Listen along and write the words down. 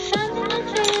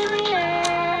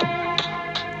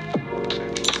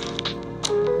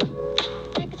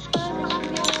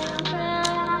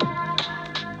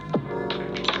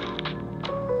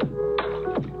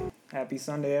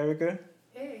Sunday, Erica.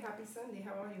 Hey, happy Sunday.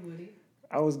 How are you, Woody?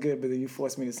 I was good, but then you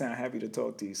forced me to sound happy to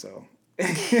talk to you, so.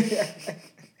 Is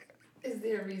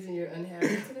there a reason you're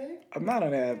unhappy today? I'm not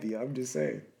unhappy. I'm just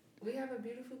saying. We have a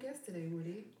beautiful guest today,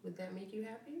 Woody. Would that make you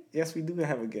happy? Yes, we do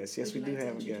have a guest. Yes, Would we you do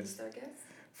like have to a introduce guest. our guest?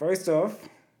 First off,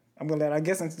 I'm going to let our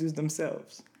guests introduce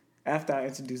themselves after I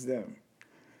introduce them.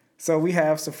 So we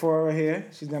have Sephora here.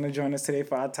 She's going to join us today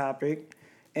for our topic.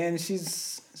 And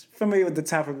she's familiar with the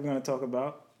topic we're going to talk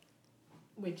about.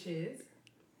 Which is?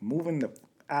 Moving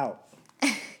out.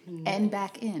 And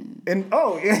back in. And,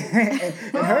 oh, in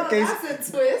her case. That's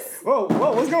a twist. Whoa,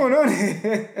 what's going on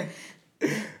here?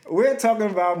 We're talking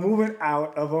about moving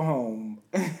out of a home.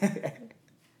 All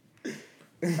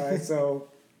right, so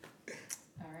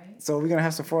we're going to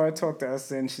have Sephora talk to us,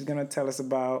 and she's going to tell us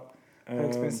about her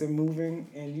expensive moving,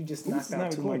 and you just knocked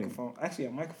out two microphones. Actually,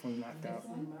 a microphone's knocked out.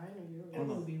 Mine or yours?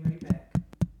 We'll be right back.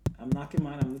 I'm knocking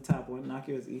mine. I'm the top one. Knock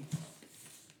yours, E.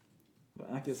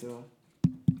 But knock yourself.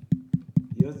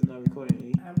 Yours is not recording,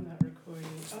 E. I'm not recording.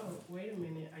 Oh, wait a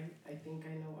minute. I think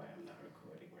I know why I'm not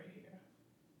recording right here.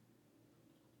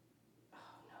 Oh,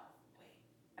 no. Wait.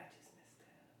 I just missed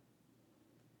that.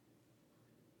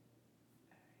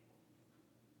 All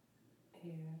right.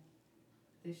 Here.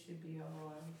 This should be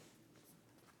on.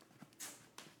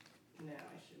 Now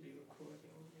I should be recording.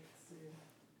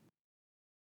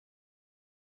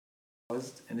 Let's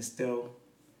see. And it's still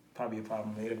probably a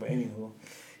problem later, but anywho.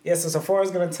 Yeah, so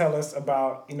Sephora's going to tell us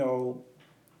about, I'm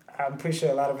pretty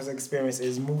sure a lot of us experience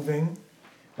is moving,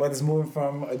 whether it's moving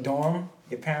from a dorm,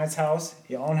 your parents' house,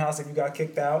 your own house if you got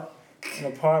kicked out, an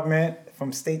apartment,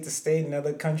 from state to state,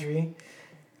 another country.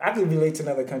 I could relate to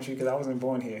another country because I wasn't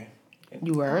born here.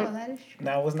 You weren't? Oh, that is true.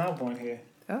 No, I was not born here.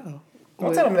 Oh.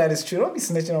 Don't tell them that it's true. Don't be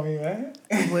snitching on me, man.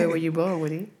 Where were you born,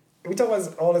 Woody? We talk about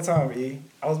this all the time, E.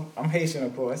 I'm Haitian,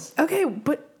 of course. Okay,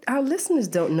 but our listeners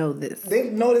don't know this. They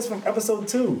know this from episode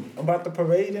 2 about the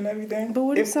parade and everything. But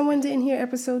what if someone didn't hear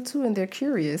episode 2 and they're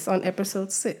curious on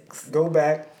episode 6? Go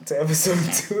back to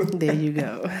episode 2. There you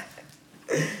go.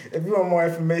 If you want more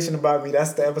information about me,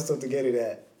 that's the episode to get it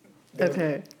at.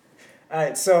 Okay. All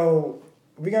right, so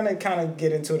we're going to kind of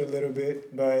get into it a little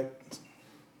bit, but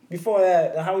before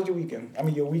that, how was your weekend? I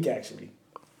mean, your week, actually.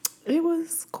 It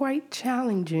was quite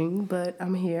challenging, but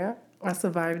I'm here. I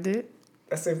survived it.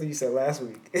 That's something you said last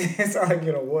week. It's not like,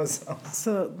 war zone.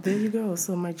 So there you go.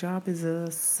 So my job is a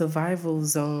survival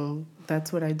zone.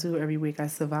 That's what I do every week. I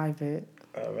survive it.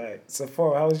 All right.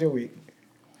 Sephora, how was your week?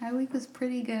 My week was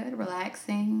pretty good,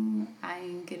 relaxing. I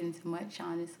didn't get into much,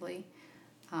 honestly.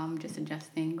 Just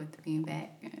adjusting with being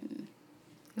back, and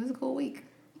it was a cool week.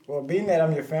 Well, being that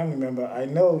I'm your family member, I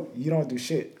know you don't do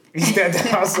shit. You stay at the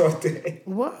house all day.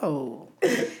 Whoa.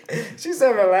 She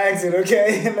said relaxing,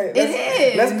 okay? It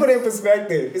is. Let's put it in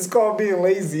perspective. It's called being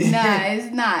lazy. Nah,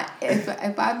 it's not.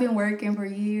 If I've been working for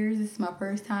years, this is my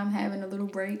first time having a little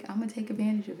break, I'm going to take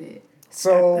advantage of it.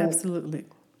 So Absolutely.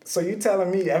 So you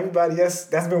telling me everybody else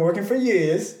that's been working for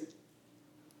years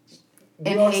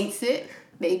And hates it,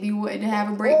 maybe wouldn't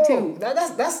have a break too.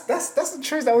 That's the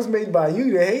choice that was made by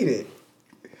you to hate it.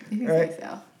 You Right? think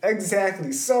so?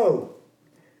 Exactly. So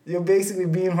you're basically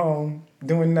being home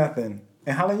doing nothing.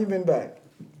 And how long you been back?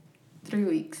 3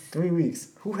 weeks. 3 weeks.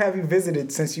 Who have you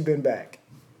visited since you've been back?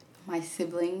 My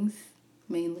siblings,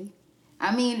 mainly.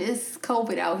 I mean, it's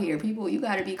COVID out here. People, you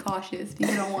got to be cautious.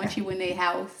 People don't want you in their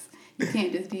house. You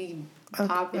can't just be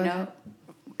popping up.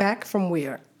 Back from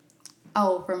where?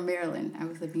 Oh, from Maryland. I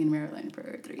was living in Maryland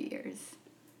for 3 years.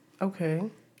 Okay.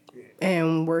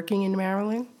 And working in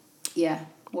Maryland? Yeah,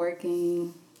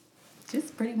 working,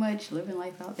 just pretty much living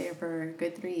life out there for a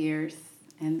good 3 years.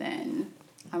 And then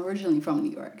I'm originally from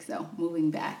New York, so moving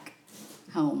back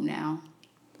home now.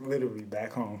 Literally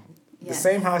back home. Yes. The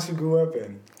same house you grew up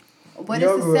in. But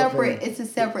Y'all it's a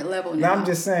separate level now. No, I'm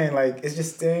just saying, it's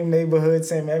just same neighborhood,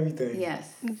 same everything.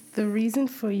 Yes. The reason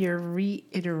for your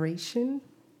reiteration?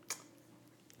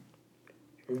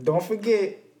 Don't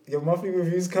forget, your monthly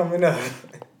review's coming up.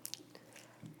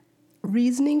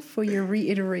 Reasoning for your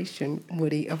reiteration,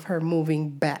 Woody, of her moving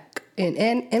back. And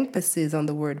emphasis on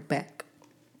the word back.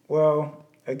 Well,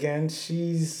 again,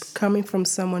 she's... Coming from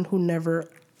someone who never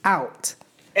out.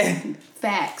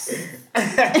 Facts.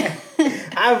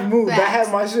 I've moved. Facts. I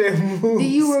had my shit moved. Do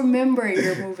you remember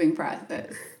your moving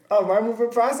process? Oh, my moving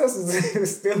process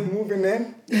is still moving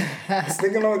in.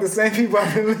 Sticking on with the same people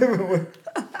I've been living with.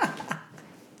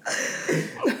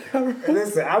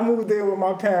 Listen, I moved in with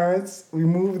my parents. We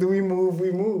moved.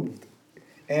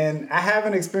 And I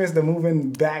haven't experienced the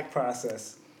moving back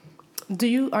process.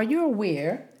 Are you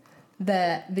aware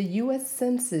that the U.S.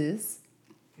 Census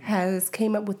has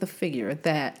came up with the figure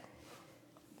that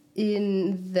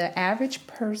in the average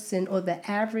person or the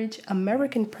average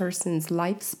American person's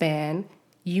lifespan,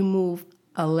 you move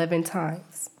 11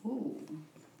 times. Ooh.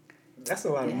 That's a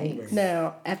lot of Yikes. moving.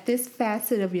 Now, at this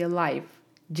facet of your life,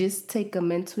 just take a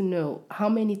mental note. How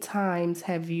many times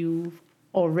have you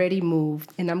already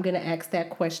moved? And I'm going to ask that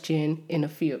question in a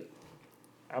few.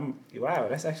 Wow,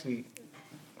 that's actually...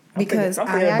 Because I'm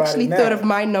I thinking about actually it now. thought of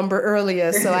my number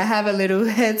earlier, so I have a little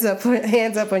hands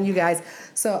up on you guys.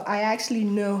 So I actually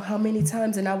know how many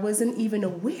times, and I wasn't even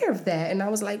aware of that. And I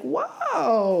was like,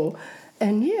 wow.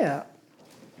 And yeah,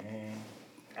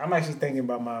 I'm actually thinking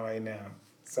about mine right now.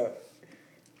 So,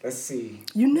 let's see.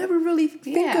 you never really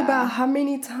think Yeah. about how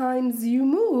many times you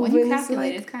move. When you and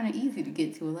calculate, it's it's kind of easy to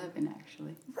get to 11,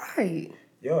 actually. like, right.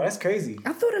 Yo, that's crazy.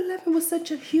 I thought 11 was such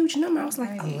a huge number. I was like,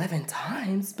 Right. 11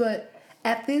 times? But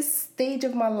at this stage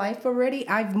of my life already,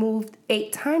 I've moved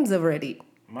 8 times already.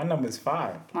 My number is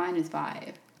 5. Mine is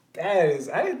 5. That is,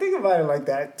 I didn't think about it like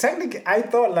that. Technically, I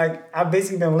thought like I've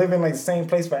basically been living like the same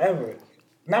place forever.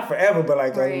 Not forever, but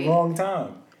like a Right. long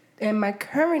time. And my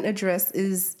current address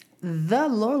is the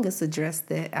longest address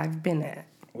that I've been at.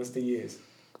 What's the years?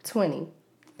 20.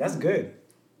 That's good.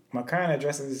 My current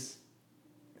address is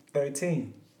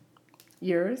 13.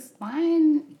 Yours?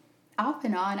 Mine, off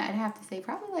and on, I'd have to say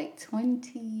probably like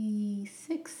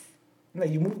 26. No,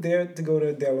 you moved there to go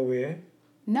to Delaware.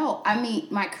 No, I mean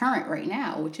my current right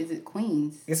now, which is at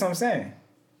Queens. That's what I'm saying.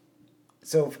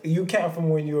 So if you count from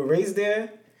when you were raised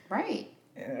there? Right.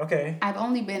 Okay. I've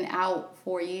only been out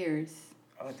 4 years.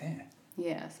 Oh, damn.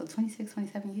 Yeah, so 26,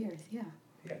 27 years, yeah.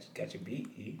 You got your beat,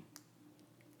 E.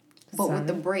 But with Solid.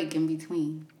 the break in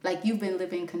between. Like you've been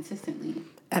living consistently.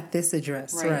 At this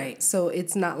address, Right. right. So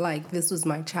it's not like this was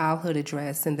my childhood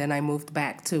address and then I moved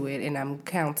back to it and I'm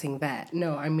counting that.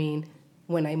 No, I mean,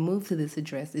 when I moved to this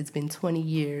address, it's been 20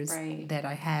 years Right. that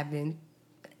I haven't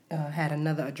had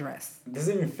another address. Does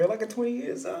it even feel like a 20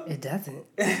 years old? It doesn't.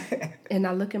 And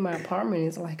I look at my apartment,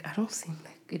 it's like,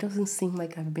 it doesn't seem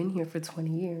like I've been here for 20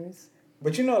 years.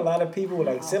 But you know, a lot of people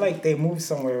like say like they move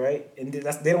somewhere, right? And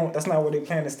that's not where they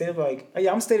plan to stay. They're like, oh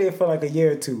yeah, I'm staying there for like a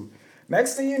year or two.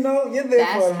 Next thing you know, you're there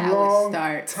That's for a how it long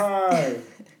starts. time.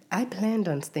 I planned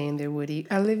on staying there, Woody.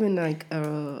 I live in like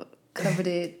a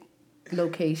coveted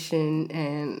location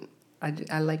and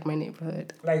I like my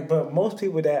neighborhood. Like, but most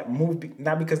people that move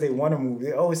not because they want to move.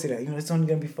 They always say that it's only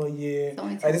gonna be for a year. It's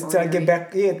only I just till I get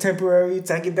temporary. back, temporary.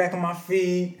 Till I get back on my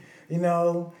feet,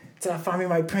 till I find me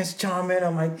my Prince Charming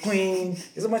or my Queen.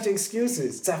 There's a bunch of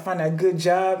excuses. Till I find that good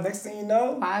job. Next thing you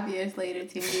know, 5 years later,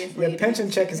 10 years your later.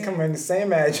 pension check is coming in the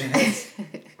same address.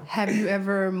 Have you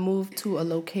ever moved to a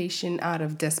location out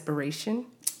of desperation?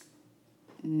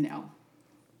 No.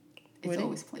 It's Would it?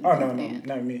 always plenty. Oh no,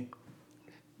 not me.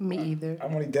 Me either.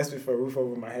 I'm only desperate for a roof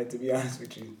over my head, to be honest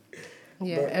with you.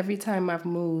 Yeah, But- every time I've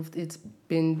moved, it's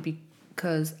been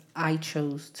because I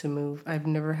chose to move. I've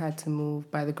never had to move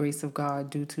by the grace of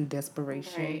God due to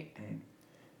desperation. Right.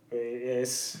 But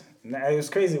it was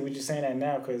crazy what you're saying that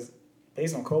now, because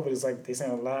based on COVID, it's like they're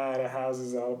saying a lot of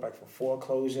houses are up like for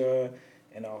foreclosure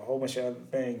and a whole bunch of other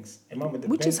things. And mama,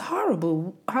 Which is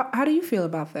horrible. How do you feel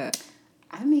about that?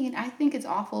 I mean, I think it's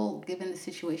awful given the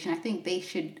situation. I think they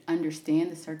should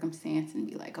understand the circumstance and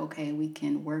be like, okay, we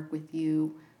can work with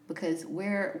you, because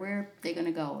where are they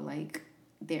gonna go? Like,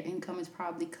 their income is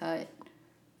probably cut,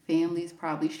 family's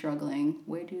probably struggling.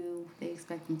 Where do they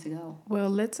expect them to go? Well,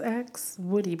 let's ask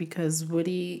Woody because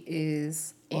Woody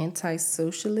is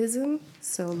anti-socialism.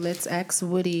 So let's ask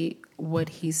Woody what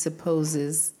he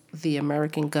supposes the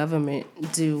American government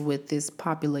do with this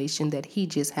population that he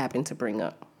just happened to bring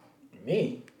up.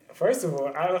 Me? First of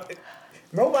all,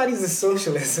 nobody's a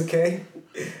socialist, okay?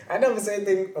 I never said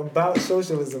anything about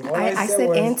socialism. All I said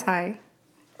was, anti.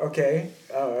 Okay.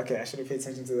 Oh, okay. I should have paid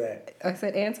attention to that. I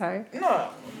said anti. No,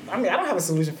 I mean, I don't have a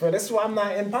solution for it. That's why I'm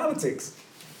not in politics.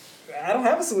 I don't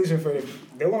have a solution for it.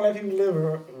 If they won't let people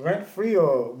live rent-free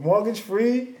or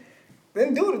mortgage-free,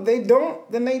 then do it. If they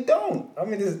don't, then they don't. I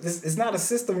mean, it's not a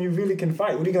system you really can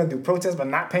fight. What are you going to do, protest by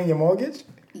not paying your mortgage?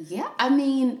 Yeah, I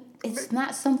mean, it's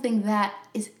not something that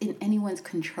is in anyone's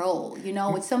control.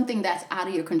 It's something that's out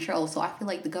of your control. So I feel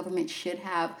like the government should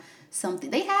have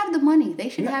something. They have the money. They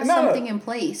should have something in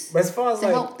place But as far as to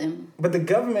help them. But the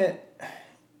government,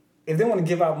 if they want to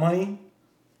give out money,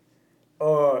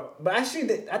 but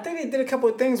actually, I think they did a couple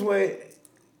of things where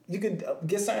you could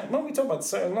get certain. When we talk about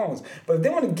certain loans, but if they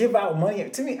want to give out money,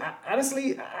 to me,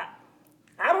 honestly,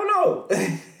 I don't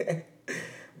know.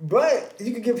 But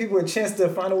you could give people a chance to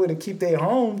find a way to keep their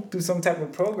home through some type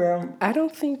of program. I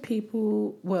don't think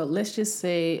people, well, let's just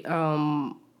say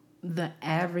the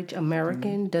average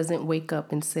American doesn't wake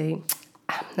up and say,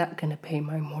 I'm not going to pay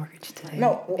my mortgage today.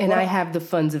 No, and I have the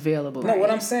funds available. No,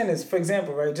 what I'm saying is, for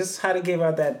example, right, just how they gave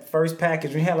out that first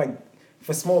package, we had like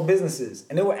for small businesses,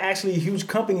 and there were actually huge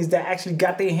companies that actually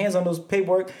got their hands on those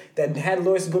paperwork that had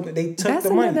lawyers go. They took That's the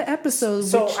money. another episode.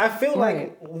 So I feel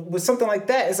like with something like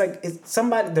that, it's like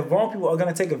the wrong people are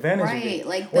gonna take advantage of it. Right,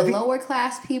 like the lower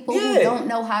class people who don't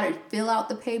know how to fill out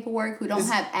the paperwork, who don't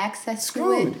have access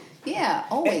to it. Yeah,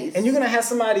 always. And you're gonna have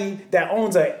somebody that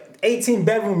owns a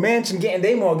 18-bedroom mansion getting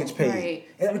their mortgage paid. Right.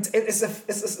 It's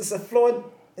a flawed.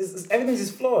 Everything's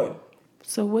just flawed.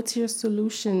 So what's your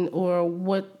solution, or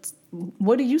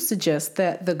what do you suggest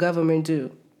that the government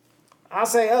do? I'll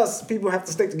say us people have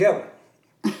to stick together.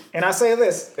 And I say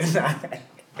this.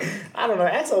 I don't know.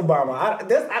 Ask Obama.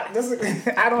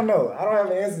 I don't know. I don't have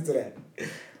an answer to that.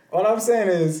 All I'm saying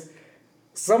is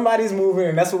somebody's moving,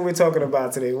 and that's what we're talking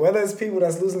about today. Whether it's people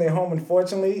that's losing their home,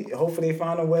 unfortunately, hopefully they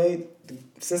find a way, the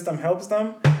system helps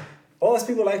them, or it's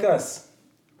people like us.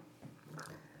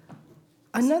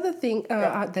 Another thing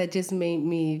that just made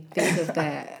me think of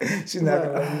that. She's not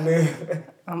going to let me live.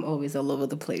 I'm always all over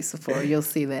the place, Sephora. You'll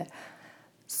see that.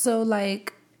 So,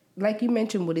 like you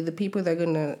mentioned, Woody, the people that are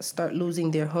going to start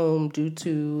losing their home due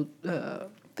to the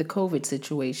COVID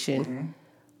situation, Mm-hmm.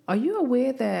 are you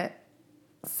aware that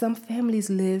some families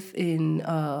live in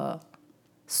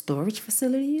storage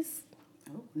facilities?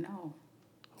 Oh, no.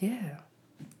 Yeah.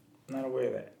 Not aware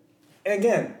of that. And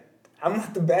again, I'm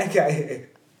not the bad guy here.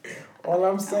 All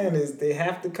I'm saying is they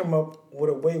have to come up with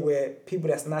a way where people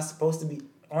that's not supposed to be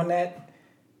on that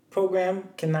program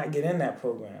cannot get in that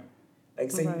program.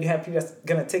 Like, say you have people that's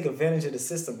going to take advantage of the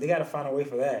system. They got to find a way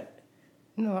for that.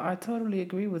 No, I totally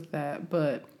agree with that.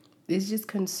 But it's just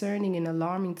concerning and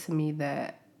alarming to me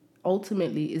that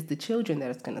ultimately it's the children that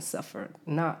is going to suffer,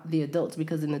 not the adults,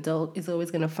 because an adult is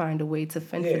always going to find a way to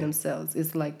fend for themselves.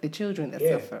 It's like the children that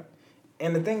suffer.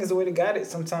 And the thing is, the way they got it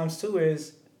sometimes too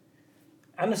is,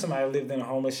 I know somebody who lived in a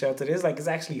homeless shelter. It's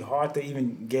actually hard to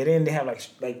even get in. They have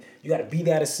like you got to be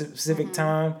there at a specific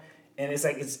time, and it's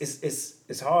like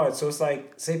it's hard. So it's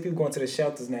like, say people going to the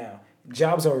shelters now.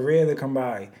 Jobs are rare to come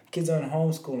by. Kids are in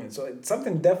homeschooling, so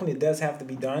something definitely does have to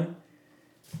be done.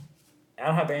 I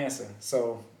don't have the answer,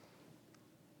 so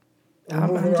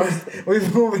we're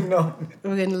moving on.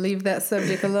 We're gonna leave that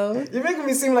subject alone. You're making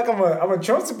me seem like I'm a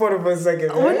Trump supporter for a second,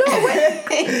 man. Oh no!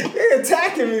 Wait. You're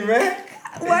attacking me, man.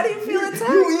 Why do you feel attacked?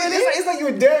 It's like you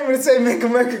were daring me to say "Make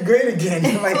America Great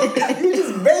Again." Like you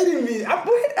just baiting me.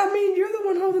 I mean, you're the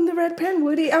one holding the red pen,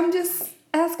 Woody. I'm just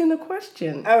asking a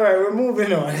question. All right, we're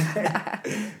moving on.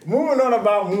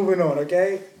 Moving on.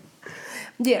 Okay.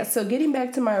 Yeah. So getting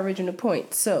back to my original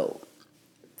point. So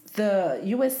the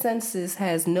U.S. Census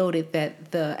has noted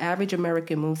that the average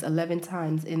American moves 11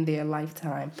 times in their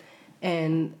lifetime.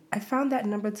 And I found that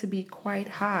number to be quite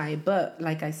high. But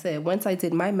like I said, once I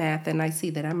did my math and I see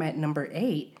that I'm at number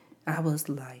 8, I was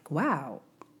like, wow,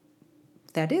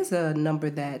 that is a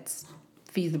number that's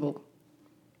feasible.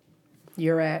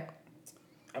 You're at?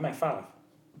 I'm at 5.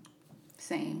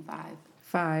 Same,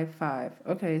 5. 5.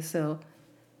 Okay, so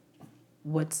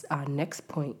what's our next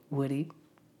point, Woody?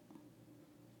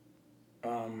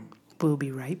 We'll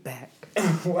be right back.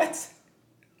 What?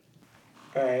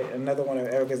 All right, another one of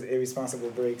Erica's irresponsible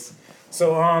breaks.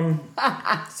 So,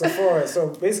 Sephora, so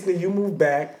basically you moved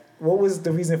back. What was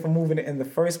the reason for moving in the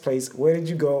first place? Where did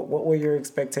you go? What were your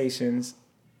expectations?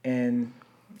 And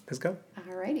let's go.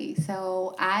 Alrighty.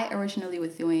 So I originally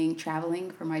was doing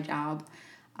traveling for my job.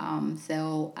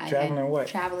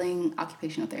 Traveling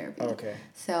occupational therapy. Okay.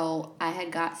 So I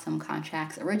had got some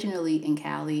contracts originally in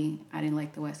Cali. I didn't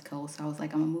like the West Coast, so I was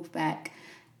like, I'm gonna move back.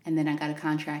 And then I got a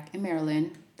contract in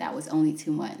Maryland. That was only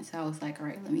 2 months. So I was like, all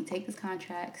right, let me take this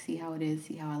contract, see how it is,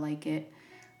 see how I like it.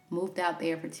 Moved out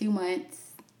there for 2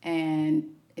 months,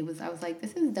 and I was like,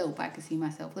 this is dope. I could see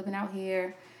myself living out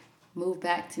here. Moved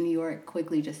back to New York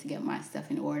quickly just to get my stuff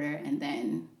in order, and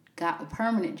then got a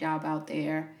permanent job out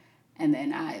there. And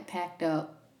then I packed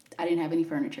up. I didn't have any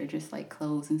furniture, just like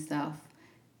clothes and stuff.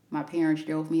 My parents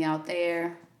drove me out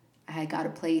there. I had got a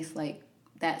place like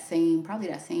probably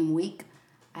that same week.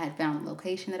 I had found a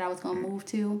location that I was going to move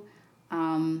to.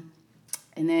 And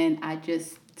then I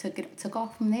just took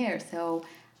off from there. So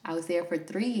I was there for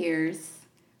 3 years,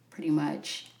 pretty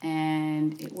much.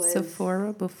 And it was...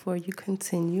 Sephora, before you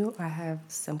continue, I have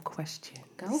some questions.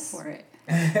 Go for it.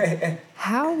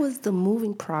 How was the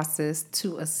moving process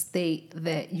to a state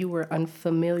that you were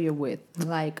unfamiliar with?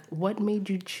 Like, what made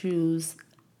you choose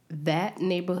that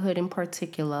neighborhood in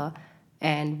particular?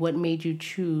 And what made you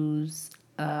choose...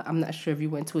 I'm not sure if you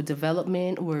went to a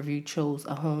development or if you chose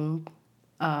a home.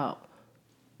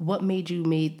 What made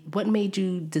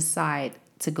you decide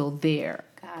to go there?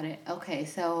 Got it. Okay,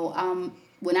 so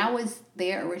when I was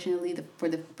there originally, for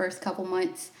the first couple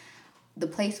months, the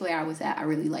place where I was at, I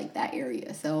really liked that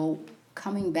area. So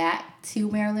coming back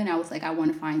to Maryland, I was like, I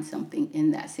want to find something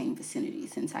in that same vicinity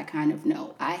since I kind of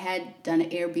know. I had done an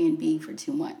Airbnb for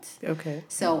 2 months. Okay.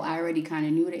 So I already kind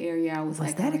of knew the area. I was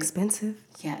like, that expensive?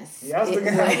 Yes. Yeah, I was it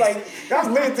looking was. at it like, that's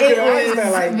literally thinking, I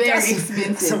was like, very that's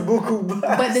expensive. some buku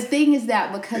bus. But the thing is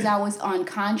that because I was on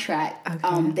contract,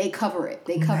 they cover it.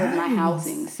 They covered my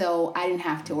housing. So I didn't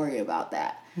have to worry about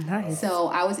that. Nice. So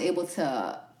I was able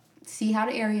to see how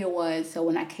the area was. So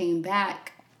when I came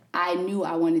back, I knew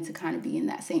I wanted to kind of be in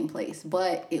that same place.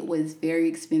 But it was very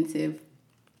expensive.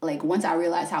 Like, once I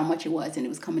realized how much it was and it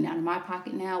was coming out of my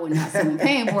pocket now and not someone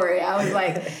paying for it, I was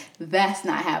like, that's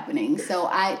not happening. So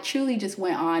I truly just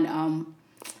went on,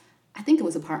 I think it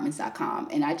was apartments.com,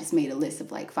 and I just made a list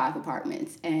of like 5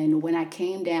 apartments. And when I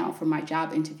came down for my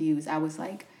job interviews, I was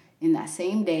like, in that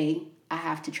same day, I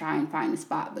have to try and find a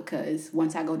spot because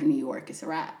once I go to New York, it's a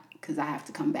wrap because I have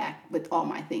to come back with all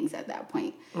my things at that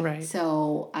point. Right.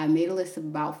 So I made a list of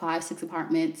about 5, 6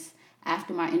 apartments.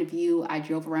 After my interview, I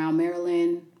drove around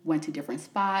Maryland, went to different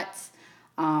spots.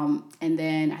 And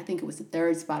then I think it was the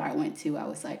 3rd spot I went to. I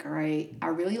was like, all right, I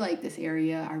really like this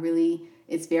area.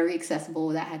 It's very accessible.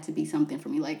 That had to be something for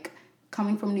me. Like,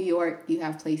 coming from New York, you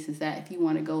have places that if you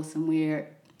want to go somewhere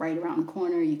right around the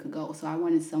corner, you could go. So I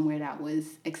wanted somewhere that was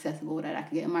accessible, that I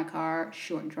could get in my car,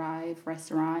 short drive,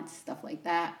 restaurants, stuff like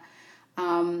that.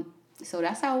 So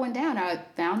that's how it went down. I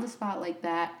found a spot like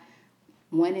that,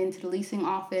 went into the leasing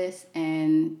office,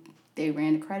 and they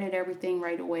ran the credit, everything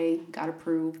right away, got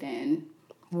approved, and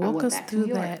Walk us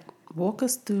through that. Walk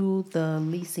us through the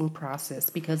leasing process,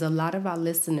 because a lot of our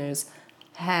listeners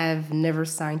have never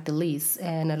signed the lease,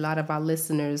 and a lot of our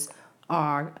listeners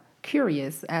are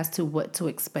curious as to what to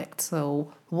expect.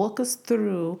 So walk us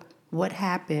through what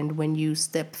happened when you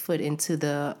stepped foot into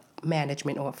the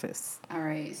management office. All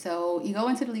right. So you go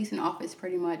into the leasing office,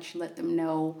 pretty much let them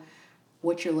know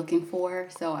what you're looking for.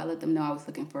 So I let them know I was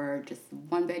looking for just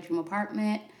 1-bedroom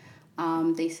apartment.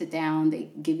 They sit down, they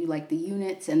give you like the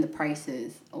units and the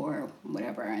prices or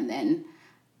whatever, and then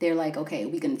they're like, okay,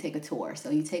 we're going to take a tour. So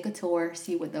you take a tour,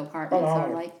 see what the apartments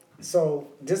are like. So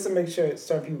just to make sure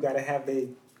certain people got to have their,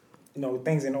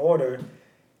 things in order,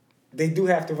 they do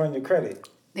have to run your credit.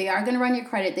 They are going to run your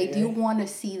credit. They do want to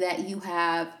see that you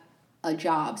have a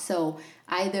job. So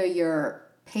either your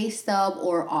pay stub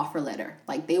or offer letter.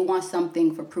 Like, they want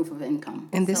something for proof of income.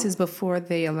 And this is before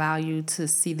they allow you to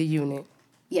see the unit.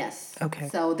 Yes. Okay.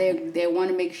 So they want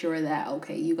to make sure that,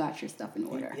 okay, you got your stuff in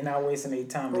order. You're not wasting any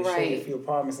time. They show you a few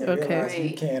apartments and realize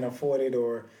you can't afford it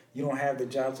or you don't have the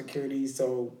job security.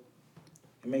 So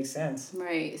it makes sense.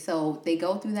 Right. So they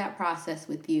go through that process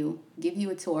with you, give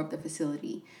you a tour of the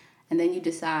facility, and then you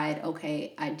decide,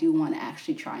 okay, I do want to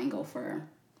actually try and go for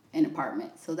an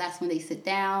apartment. So that's when they sit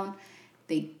down,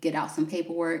 they get out some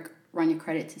paperwork, run your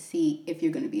credit to see if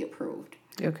you're going to be approved.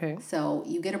 Okay. So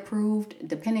you get approved.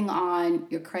 Depending on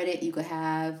your credit, you could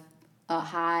have a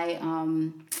high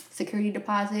security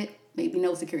deposit, maybe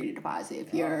no security deposit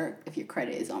if your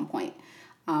credit is on point.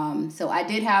 So I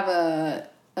did have a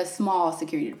small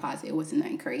security deposit. It wasn't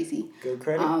nothing crazy. Good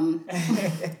credit.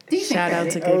 Shout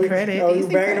out to good credit. Oh, you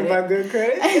bragging about good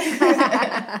credit?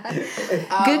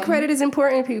 Good credit is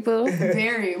important, people.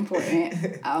 Very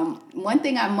important. One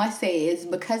thing I must say is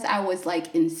because I was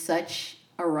like in such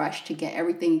a rush to get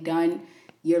everything done,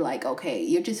 you're like, okay,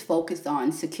 you're just focused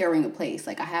on securing a place.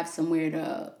 Like, I have somewhere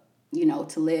to,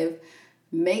 to live.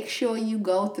 Make sure you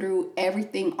go through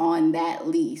everything on that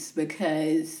lease,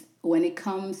 because when it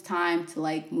comes time to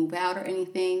like move out or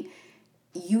anything,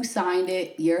 you signed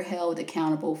it, you're held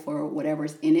accountable for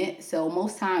whatever's in it. So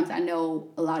most times I know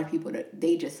a lot of people that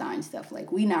they just sign stuff.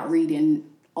 Like, we not reading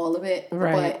all of it.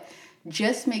 Right. But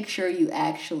just make sure you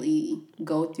actually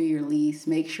go through your lease.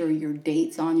 Make sure your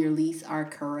dates on your lease are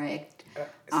correct.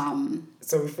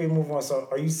 So if we move on, so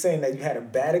are you saying that you had a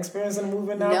bad experience in the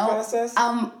moving out process?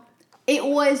 It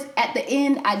was at the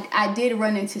end. I did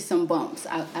run into some bumps.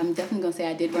 I'm definitely gonna say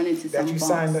I did run into some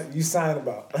bumps. You signed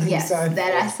about. Yes,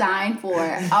 I signed for.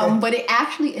 But it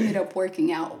actually ended up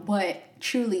working out. But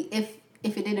truly, if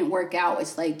it didn't work out,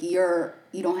 it's like you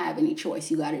don't have any choice.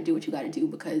 You got to do what you got to do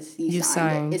because you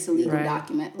signed it. It's a legal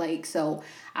document. Like, so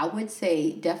I would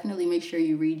say definitely make sure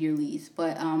you read your lease.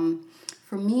 But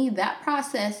for me, that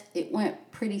process, it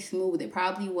went pretty smooth. It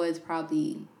probably was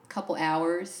a couple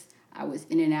hours. I was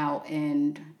in and out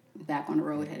and back on the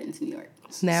road heading to New York.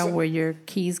 Now, were your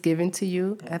keys given to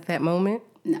you at that moment?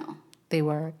 No. They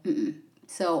weren't? Mm-mm.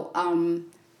 So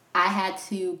I had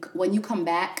to, when you come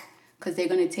back, because they're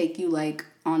going to take you like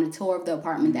on a tour of the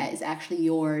apartment that is actually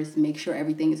yours, make sure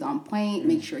everything is on point,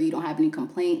 make sure you don't have any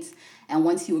complaints. And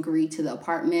once you agree to the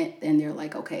apartment, then they're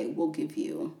like, okay, we'll give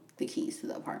you the keys to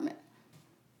the apartment.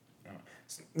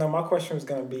 Now, my question was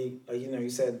going to be, you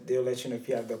said they'll let you know if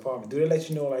you have the apartment. Do they let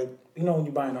you know, when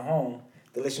you're buying a home,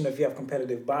 they let you know if you have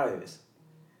competitive buyers?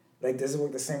 Like, does it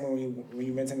work the same way when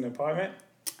you renting an apartment?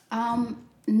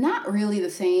 Not really the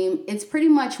same. It's pretty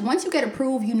much, once you get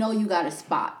approved, you got a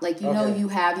spot. Like, you know you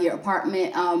have your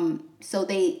apartment. So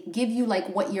they give you,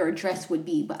 what your address would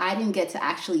be. But I didn't get to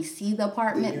actually see the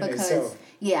apartment because,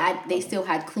 they still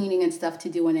had cleaning and stuff to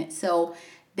do in it. So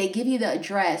they give you the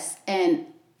address, and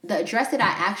the address that I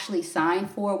actually signed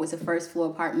for was a first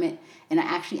floor apartment, and I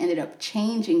actually ended up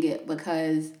changing it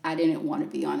because I didn't want to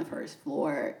be on the first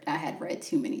floor. I had read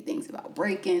too many things about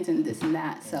break-ins and this and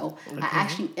that, so I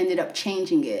actually ended up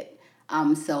changing it.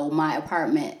 So my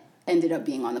apartment ended up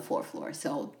being on the fourth floor,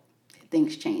 so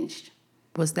things changed.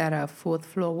 Was that a fourth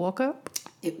floor walk-up?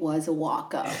 It was a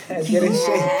walk-up. Get in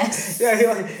shape.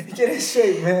 Yeah, get in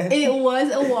shape, man. It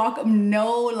was a walk-up.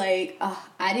 No,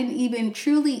 I didn't even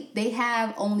truly, they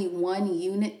have only one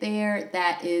unit there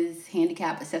that is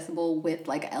handicap accessible with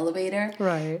an elevator.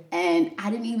 Right. And I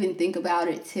didn't even think about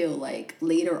it till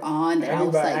later on that I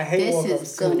was like, this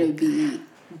is going to be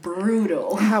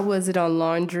brutal. How was it on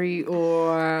laundry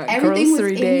or Everything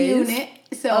grocery days? Was in unit.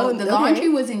 So the laundry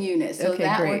was in unit, so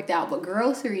that great. worked out. But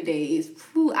grocery days,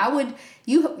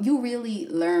 you really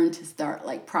learn to start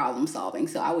problem solving.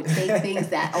 So I would take things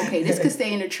that, okay, this could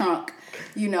stay in the trunk.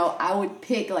 I would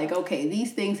pick okay,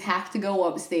 these things have to go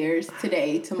upstairs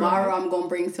today. Tomorrow I'm gonna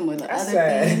bring some of the other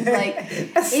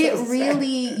things.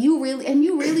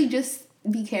 You really just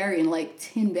be carrying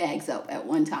 10 bags up at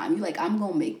one time. You're I'm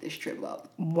gonna make this trip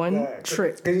up. One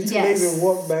trip. Because you're too lazy to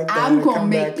walk back down I'm gonna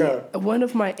make back up. One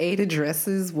of my 8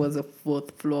 addresses was a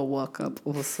fourth floor walk up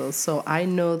also, so I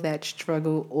know that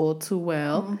struggle all too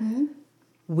well. Mm-hmm.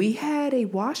 We had a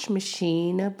wash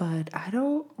machine, but I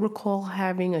don't recall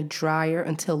having a dryer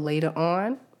until later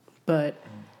on. But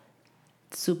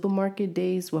supermarket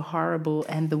days were horrible,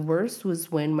 and the worst was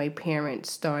when my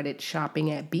parents started shopping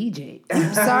at BJ.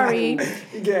 I'm sorry.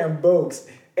 You're getting bogus.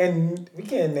 And we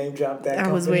can't name drop that company.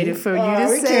 I was waiting for you to say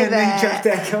that. We can't name drop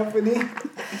that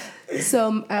company.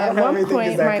 So at one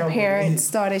point, my parents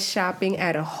started shopping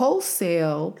at a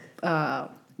wholesale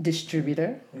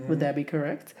distributor. Mm-hmm. Would that be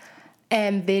correct?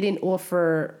 And they didn't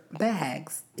offer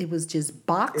bags. It was just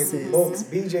boxes. It's books,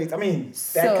 BJ's. I mean,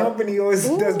 that company always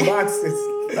does boxes.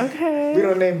 Okay. We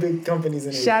don't name big companies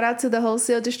in here. Shout out to the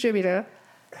wholesale distributor.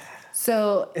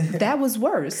 So that was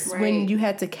worse when you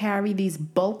had to carry these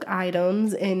bulk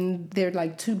items and they're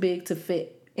too big to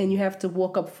fit. And you have to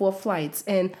walk up 4 flights.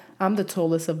 And I'm the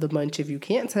tallest of the bunch, if you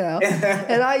can't tell.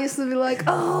 And I used to be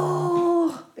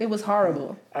it was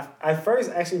horrible. I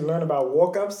first actually learned about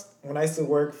walk-ups when I used to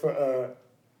work for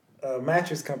a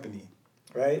mattress company,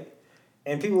 right?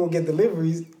 And people will get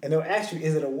deliveries, and they'll ask you,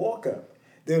 is it a walk-up?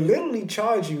 They'll literally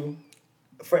charge you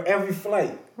for every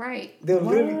flight. Right.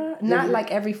 Not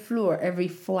every floor, every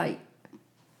flight.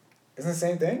 Isn't it the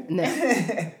same thing?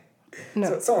 No.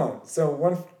 No. So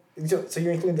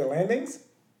you're including the landings?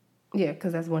 Yeah,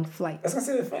 because that's one flight. I was gonna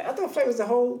say the flight. I thought flight was the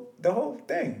whole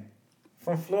thing,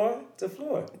 from floor to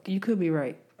floor. You could be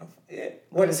right. Yeah.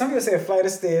 Well, some people say a flight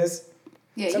of stairs.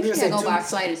 Yeah, you can't go by a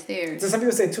flight of stairs. So some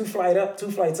people say 2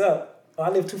 flights up. Oh, I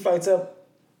live 2 flights up,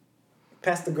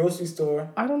 past the grocery store.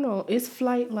 I don't know. Is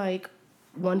flight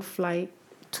one flight,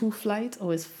 2 flights,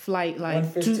 or is flight one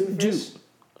fish, 2 fish?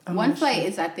 One flight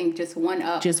is, I think, just one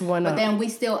up. Just one up. But then we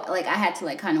still, I had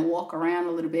to, kind of walk around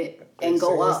a little bit and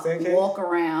go up, walk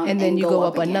around, and then you go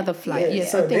up again. another flight. Yeah,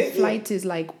 so I think flights is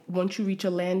once you reach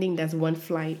a landing, that's one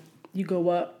flight. You go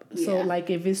up. Yeah. So,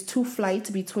 if it's 2 flights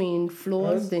between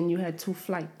floors, then you had 2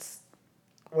 flights.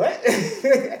 What?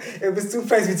 It was 2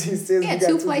 flights between stairs. Yeah, you got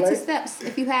 2 flights of steps.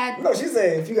 If you had... No, she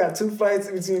said if you got 2 flights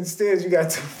between stairs, you got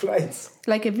 2 flights.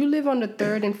 If you live on the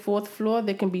 3rd and 4th floor,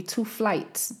 there can be 2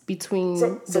 flights between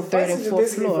the 3rd and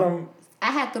 4th floor.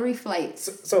 I had 3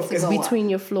 flights. So it's between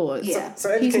your floors. Yeah.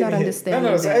 So he's not understanding.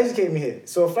 No, so educate me here.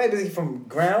 So a flight is from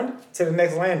ground to the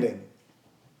next landing.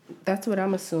 That's what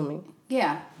I'm assuming.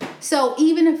 Yeah. So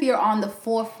even if you're on the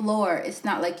 4th floor, it's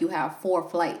not like you have 4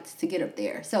 flights to get up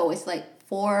there. So it's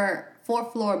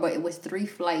 4th floor, but it was 3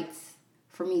 flights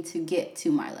for me to get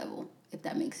to my level, if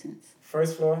that makes sense.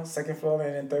 1st floor, 2nd floor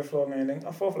landing, 3rd floor landing.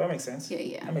 4th floor, that makes sense.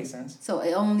 Yeah. That makes sense. So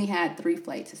it only had 3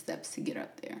 flights of steps to get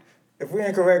up there. If we're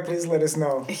incorrect, please let us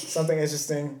know. Something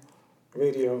interesting.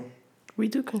 Radio. We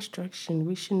do construction.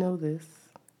 We should know this.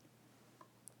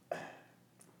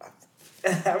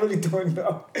 I really don't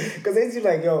know. Because they do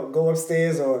go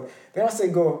upstairs, or they don't say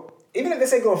go even if they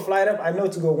say go a flight up, I know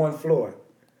to go one floor.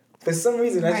 For some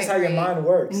reason, that's just how your mind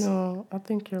works. No, I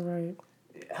think you're right.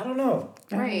 I don't know.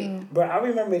 Right. But I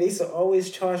remember they used to always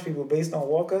charge people based on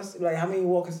walk-ups. Like, how many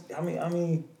walk-ups, how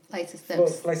many Flights of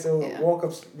steps. flights of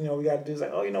walk-ups, we got to do. It's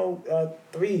like,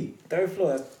 third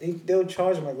floor. They'll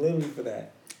charge them, like, literally for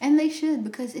that. And they should,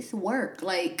 because it's work.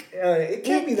 Like, it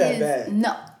can't be that bad.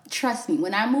 No, trust me.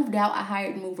 When I moved out, I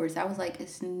hired movers. I was like,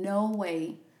 it's no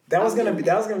way. That was gonna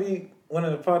be one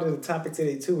of the part of the topic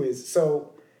today too. Is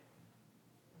so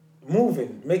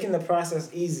moving, making the process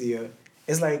easier.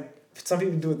 It's like some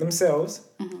people do it themselves.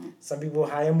 Mm-hmm. Some people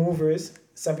hire movers.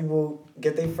 Some people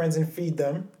get their friends and feed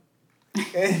them.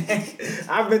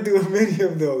 I've been through many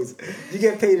of those. You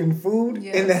get paid in food,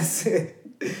 and that's it.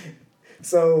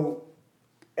 So,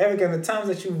 Erica, in the times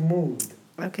that you've moved.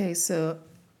 Okay, so.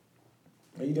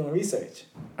 Are you doing research?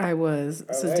 I was.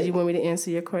 All so right. Do you want me to answer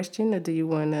your question, or do you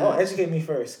want to... Oh, educate me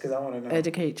first, because I want to know.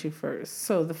 Educate you first.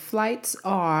 So the flights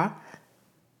are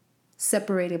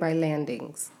separated by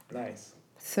landings. Nice.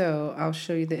 So I'll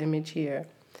show you the image here.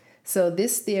 So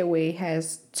this stairway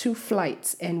has 2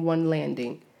 flights and 1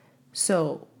 landing.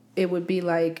 So it would be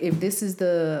like if this is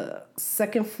the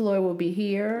second floor will be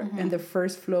here and the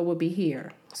first floor will be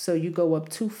here. So you go up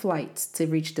 2 flights to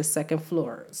reach the second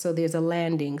floor. So there's a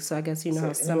landing. So I guess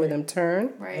how some of them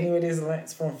turn. Right. Anyway,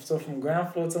 there's from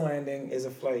ground floor to landing is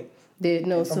a flight.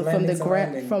 From the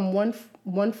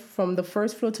ground from the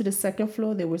first floor to the second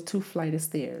floor there was 2 flight of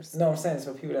stairs. No, I'm saying it's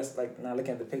for people that's like not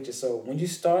looking at the picture. So when you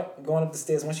start going up the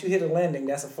stairs, once you hit a landing,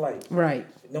 that's a flight. Right.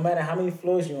 No matter how many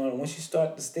floors you're on, once you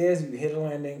start the stairs, you hit a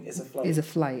landing, it's a flight. It's a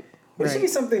flight. But it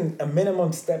should be a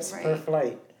minimum steps per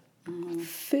flight.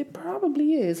 It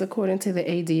probably is according to the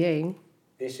ADA.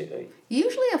 They should.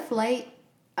 Usually a flight,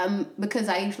 because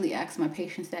I usually ask my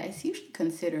patients that, it's usually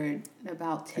considered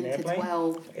about 10 to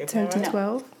 12. 10 to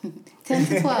 12? 10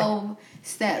 to 12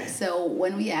 steps. So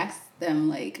when we ask them,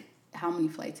 like, how many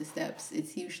flights of steps,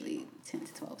 it's usually 10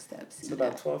 to 12 steps. It's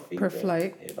about 12 feet. Per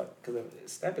flight. Because a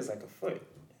step is like a foot.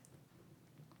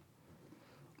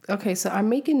 Okay, so I'm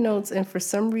making notes, and for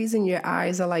some reason your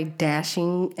eyes are like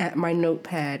dashing at my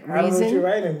notepad. I don't know what you're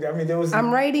writing. I mean,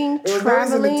 I'm writing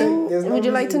traveling. Would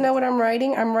you like to know what I'm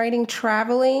writing? I'm writing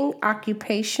traveling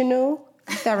occupational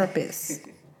therapist.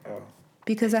 Oh.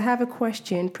 Because I have a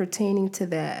question pertaining to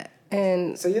that.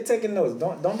 And so you're taking notes.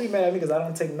 Don't be mad at me because I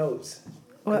don't take notes.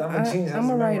 Well, I'm a genius. I'm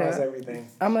a memorize writer. Everything.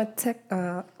 I'm a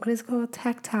what is it called?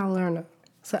 Tactile learner.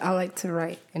 So I like to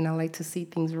write, and I like to see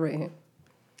things written.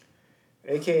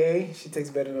 AKA, she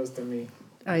takes better notes than me.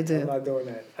 I do. I'm not doing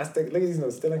that. Look at these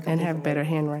notes, still incomplete. And have better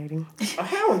handwriting. Oh,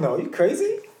 hell no! You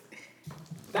crazy?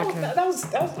 That was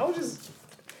just.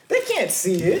 They can't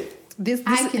see it.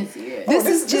 I can see it. This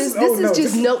is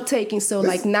just note taking. So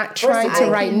like not trying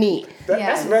to write neat.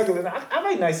 That's regular. I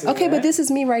write nicer. Okay, but this is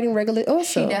me writing regular also.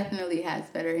 She definitely has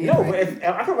better handwriting. No, but if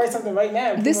I could write something right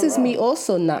now. This is me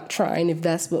also not trying, if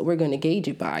that's what we're going to gauge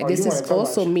it by. This is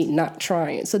also me not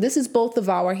trying. So this is both of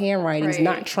our handwritings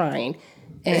not trying.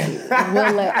 And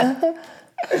we'll let...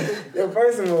 Yo,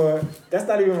 first of all, that's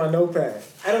not even my notepad.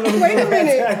 I don't know. Wait a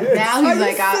minute. Now he's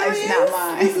like, it's not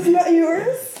mine. This is not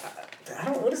yours?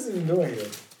 What is he doing here?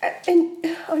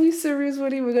 And are you serious,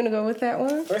 Woody? We're going to go with that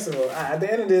one? First of all, at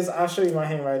the end of this, I'll show you my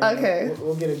handwriting. Okay.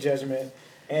 We'll get a judgment.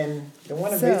 And the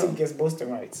one that basically gets boasting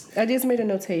rights. I just made a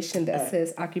notation that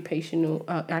says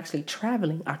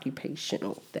traveling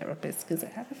occupational therapist, because I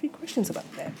have a few questions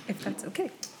about that, if that's okay.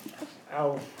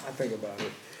 I'll think about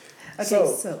it. Okay,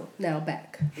 so now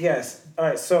back. Yes. All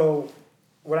right. So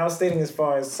what I was stating as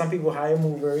far as some people hire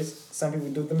movers, some people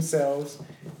do it themselves,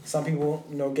 some people,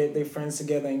 get their friends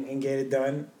together and get it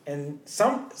done. And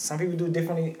some people do it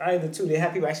differently either too. They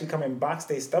have people actually come and box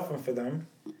their stuff in for them.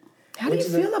 How do you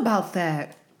feel about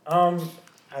that? I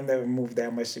never moved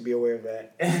that much to be aware of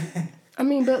that. I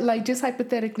mean, but like just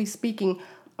hypothetically speaking,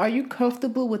 are you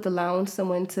comfortable with allowing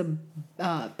someone to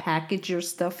package your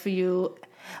stuff for you?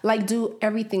 Like do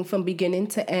everything from beginning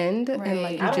to end and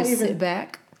like you just sit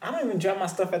back? I don't even drop my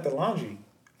stuff at the laundry.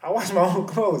 I wash my own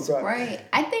clothes. So Right.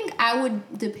 I think I would,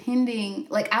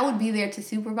 I would be there to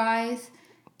supervise.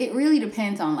 It really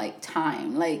depends on like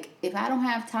time. Like if I don't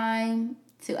have time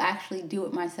to actually do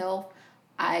it myself,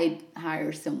 I'd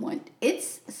hire someone.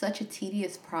 It's such a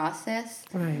tedious process.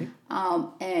 Right.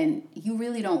 And you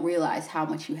really don't realize how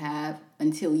much you have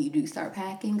until you do start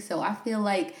packing. So I feel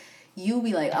like you'll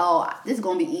be like, oh, this is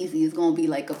going to be easy. It's going to be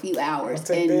like a few hours. I'm going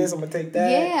to take this, I'm going to take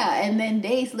that. Yeah, and then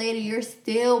days later, you're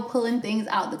still pulling things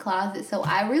out the closet. So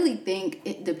I really think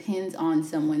it depends on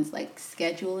someone's like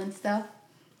schedule and stuff.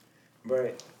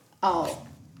 Right. Oh,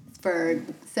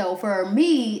 for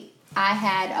me, I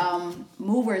had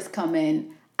movers come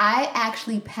in. I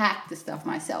actually packed the stuff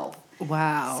myself.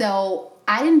 Wow. So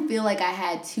I didn't feel like I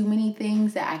had too many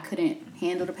things that I couldn't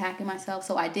handle to packing myself.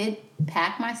 So I did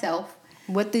pack myself.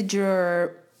 What did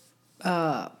your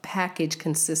package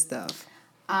consist of?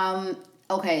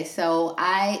 Okay, so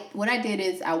what I did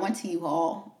is I went to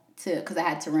U-Haul because I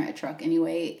had to rent a truck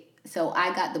anyway. So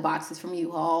I got the boxes from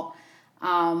U-Haul.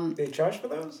 They charge for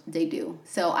those? They do.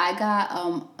 So I got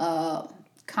a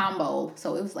combo.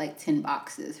 So it was like 10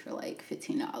 boxes for like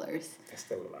 $15. That's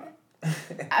still a lot.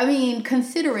 I mean,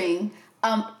 considering.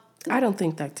 I don't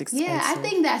think that's expensive. Yeah, I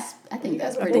think that's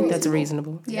pretty I think that's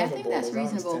reasonable. Yeah, I think that's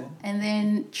reasonable. And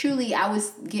then truly, I was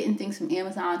getting things from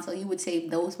Amazon, so you would save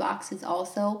those boxes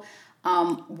also.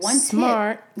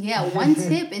 Smart. One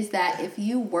tip is that if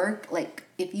you work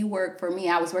for me,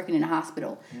 I was working in a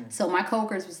hospital. So my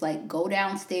coworkers was like, go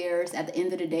downstairs at the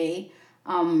end of the day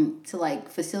to like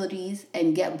facilities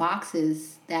and get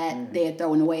boxes that they're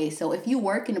throwing away. So if you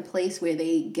work in a place where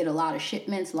they get a lot of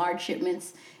shipments, large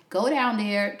shipments, go down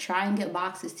there, try and get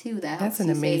boxes too. That's an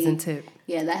amazing tip.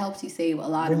 Yeah, that helps you save a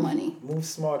lot of money. Move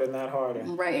smarter, not harder.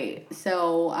 Right.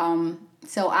 So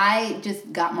so I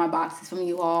just got my boxes from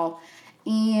you all,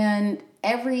 and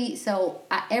every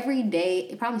day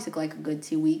it probably took like a good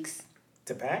 2 weeks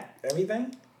to pack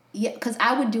everything. Yeah, because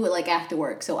I would do it like after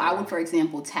work. So I would, for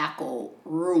example, tackle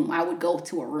room. I would go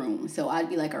to a room. So I'd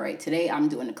be like, all right, today I'm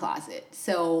doing the closet.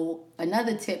 So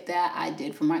another tip that I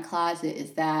did for my closet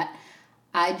is that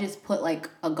I just put like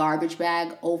a garbage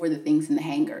bag over the things in the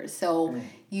hangers. So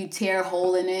you tear a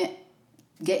hole in it,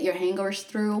 get your hangers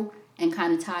through, and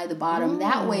kind of tie the bottom.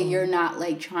 That way you're not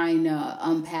like trying to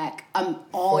unpack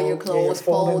all your clothes,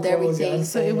 fold everything.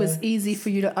 So it was easy for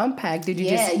you to unpack. Did you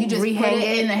just rehang put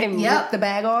it in and rip the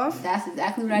bag off? That's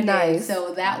exactly what I did.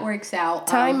 So that works out.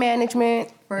 Time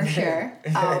management. For sure.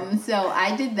 So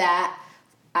I did that.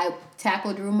 I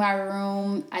tackled room by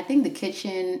room. I think the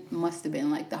kitchen must have been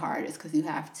like the hardest because you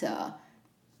have to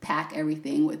pack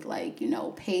everything with like,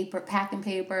 packing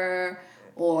paper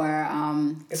or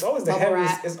it's always the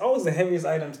heaviest. It's always the heaviest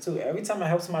items too. Every time I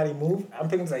help somebody move, I'm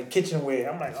picking like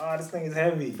kitchenware. I'm like, oh, this thing is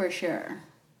heavy. For sure.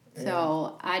 Yeah.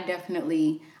 So I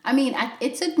definitely.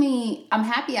 It took me. I'm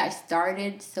happy I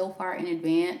started so far in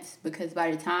advance because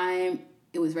by the time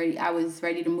it was ready, I was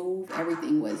ready to move.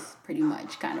 Everything was pretty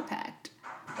much kind of packed.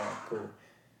 Oh, cool.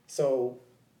 So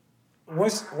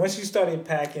once you started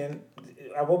packing,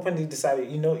 at what point did you decide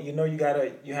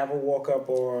you have a walk up,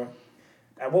 or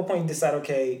at what point you decide,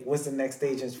 okay, what's the next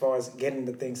stage as far as getting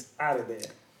the things out of there?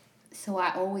 So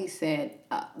I always said,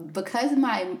 because so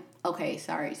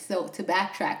to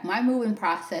backtrack, my moving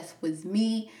process was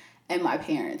me and my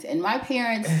parents. And my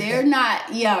parents, they're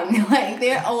not young, like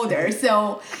they're older.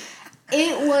 So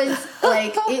it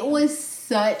was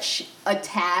such a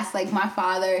task. Like my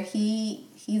father,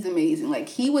 he's amazing. Like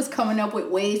he was coming up with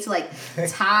ways to like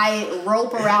tie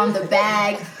rope around the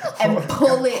bag and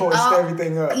pull it up.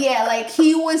 Everything up. Yeah, like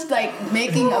he was like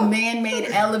making a man-made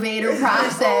elevator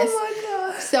process. Oh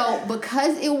my God. So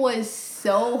because it was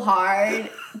so hard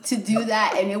to do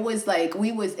that, and it was like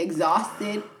we was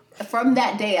exhausted. From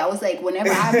that day, I was like, whenever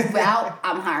I move out,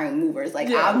 I'm hiring movers. Like,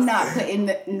 yes. I'm not putting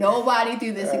nobody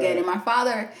through this again. And my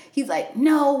father, he's like,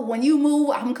 no, when you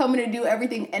move, I'm coming to do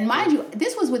everything. And mind you,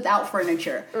 this was without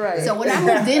furniture. Right. So when I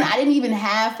moved in, I didn't even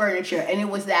have furniture, and it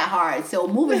was that hard. So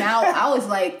moving out, I was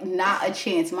like, not a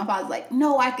chance. My father's like,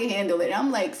 no, I can handle it. And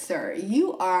I'm like, sir,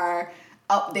 you are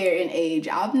up there in age.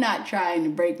 I'm not trying to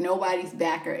break nobody's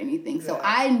back or anything. So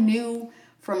I knew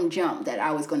from jump that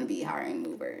I was going to be hiring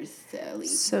movers to leave.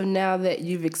 So now that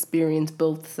you've experienced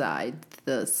both sides,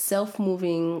 the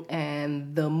self-moving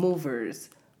and the movers,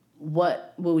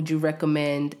 what would you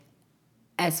recommend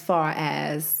as far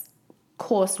as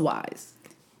cost-wise?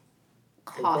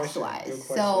 Cost-wise.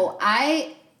 So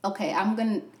I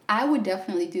would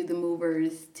definitely do the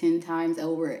movers 10 times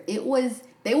over. They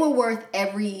were worth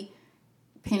every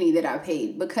penny that I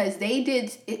paid because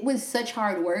it was such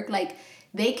hard work. Like,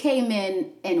 they came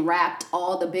in and wrapped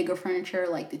all the bigger furniture,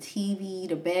 like the TV,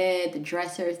 the bed, the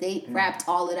dressers. They wrapped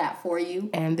all of that for you.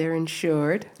 And they're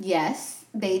insured. Yes,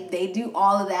 they do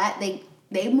all of that.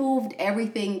 They moved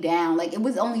everything down. Like, it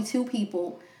was only 2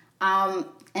 people. And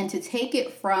to take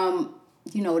it from,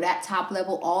 that top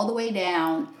level all the way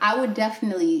down, I would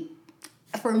definitely,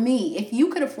 for me, if you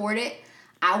could afford it,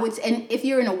 I would, and if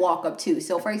you're in a walk up too.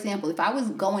 So for example, if I was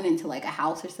going into like a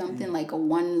house or something, like a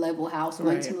 1-level house,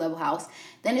 2-level house,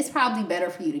 then it's probably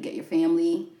better for you to get your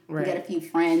family, get a few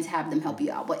friends, have them help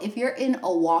you out. But if you're in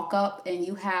a walk up and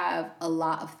you have a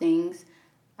lot of things,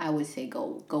 I would say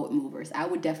go with movers. I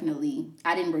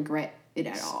didn't regret it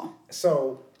at all.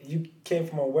 So you came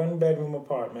from a 1-bedroom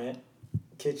apartment,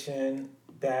 kitchen,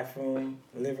 bathroom,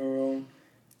 living room.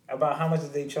 About how much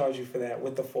did they charge you for that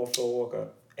with the 4th floor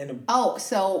walk-up?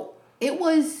 So it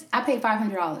was, I paid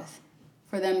 $500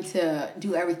 for them to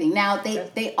do everything. Now,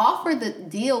 they offer the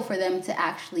deal for them to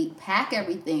actually pack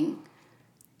everything,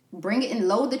 bring it and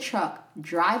load the truck,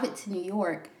 drive it to New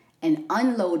York, and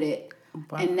unload it.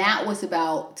 Wow. And that was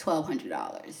about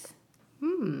 $1,200.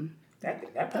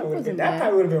 That probably would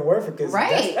have been worth it because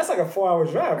that's like a 4-hour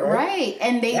drive, right? Right.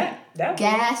 And they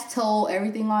gas, toll,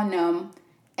 everything on them.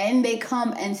 And they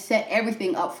come and set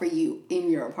everything up for you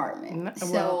in your apartment.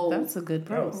 Well, that's a good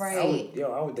price. Right.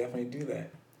 I would definitely do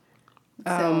that.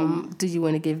 Do you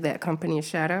want to give that company a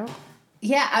shout out?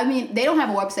 Yeah, I mean, they don't have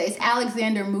a website. It's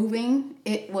Alexander Moving.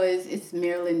 It's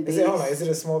Maryland based. Is it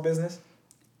a small business?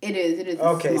 It is.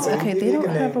 Okay, so they don't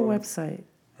have a website.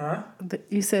 Huh?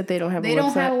 You said they don't have a website? They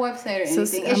don't have a website or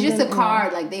anything. It's just a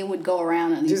card. Like, they would go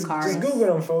around on these cards. Just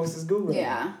Google them, folks. Just Google them.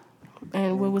 Yeah.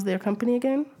 And what was their company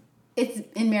again? It's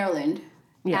in Maryland.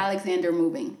 Yeah. Alexander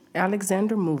Moving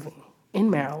in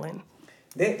Maryland.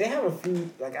 They have a few,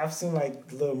 like, I've seen,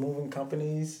 like, little moving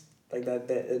companies, like that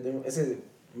is it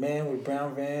man with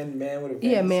brown van, man with a van?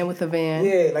 Yeah, man with a van.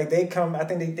 Yeah, like, they come, I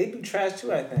think they do trash,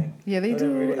 too, I think. Yeah, they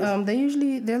do.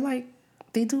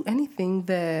 They do anything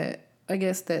that, I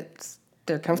guess,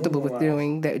 they're comfortable with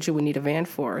doing that you would need a van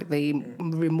for. They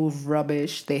remove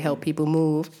rubbish. They help people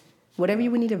move. Whatever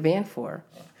you would need a van for.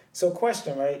 So,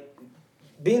 question, right?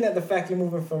 Being that the fact you're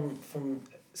moving from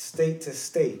state to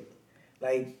state,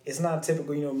 like, it's not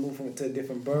typical, moving to a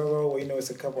different borough or, it's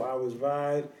a couple hours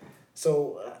ride.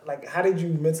 So, like, how did you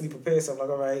mentally prepare yourself? Like,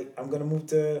 all right, I'm going to move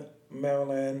to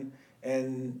Maryland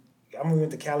and I'm moving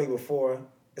to Cali before.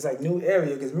 It's like new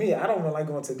area because me, I don't even like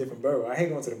going to a different borough. I hate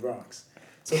going to the Bronx.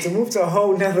 So to move to a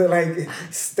whole nother, like,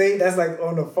 state that's, like,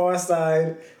 on the far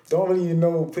side, don't really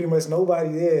know pretty much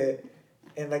nobody there.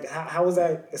 And, like, how was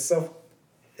that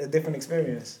a different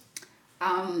experience?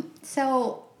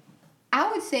 So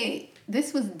I would say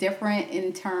this was different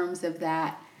in terms of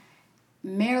that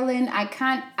Maryland,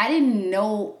 I didn't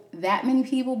know that many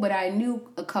people, but I knew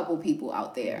a couple people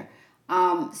out there.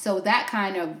 So that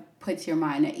kind of puts your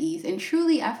mind at ease. And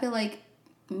truly, I feel like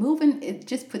moving, it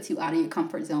just puts you out of your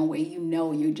comfort zone where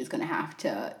you're just going to have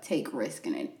to take risk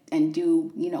in it and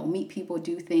do, meet people,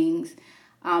 do things.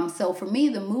 So for me,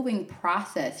 the moving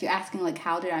process, you're asking, like,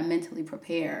 how did I mentally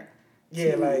prepare?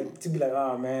 Yeah, to be like,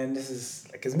 oh man, this is,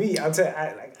 because me, I'll tell you,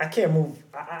 I can't move.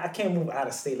 I can't move out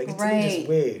of state. Like, it's really just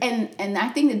weird. And I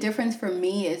think the difference for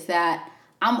me is that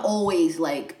I'm always,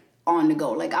 like, on the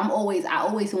go. Like, I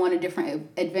always want a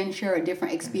different adventure, a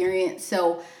different experience.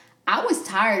 So I was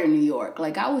tired of New York.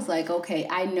 Like, I was like, okay,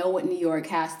 I know what New York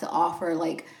has to offer.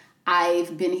 Like,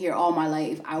 I've been here all my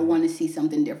life. I want to see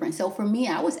something different. So for me,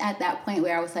 I was at that point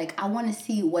where I was like, I want to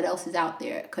see what else is out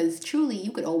there. Because truly,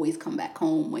 you could always come back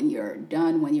home when you're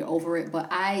done, when you're over it. But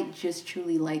I just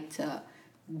truly like to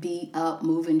be up,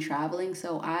 moving, traveling.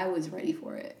 So I was ready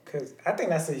for it. Because I think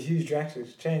that's a huge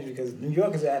drastic change because New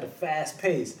York is at a fast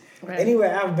pace. Right.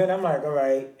 Anywhere I've been, I'm like, all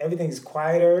right, everything's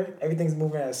quieter. Everything's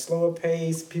moving at a slower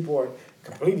pace. People are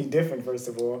completely different, first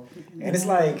of all. Mm-hmm. And it's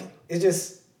like, it's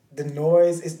just... the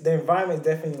noise, the environment is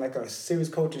definitely like a serious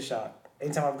culture shock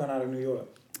anytime I've gone out of New York.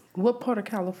 What part of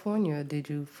California did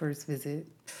you first visit?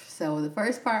 So the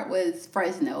first part was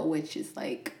Fresno, which is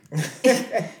like,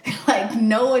 like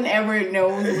no one ever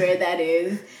knows where that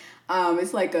is.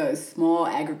 It's like a small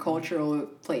agricultural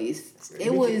place.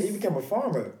 You became a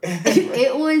farmer.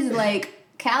 It was like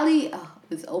Cali.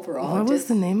 Was overall. What was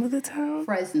the name of the town?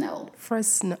 Fresno.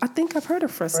 I think I've heard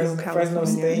of Fresno, California. Fresno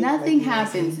State. Nothing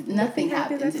happens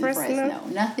in Fresno.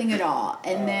 Nothing at all.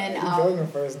 And then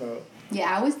Fresno.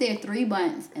 Yeah, I was there 3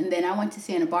 months, and then I went to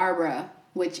Santa Barbara,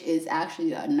 which is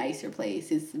actually a nicer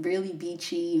place. It's really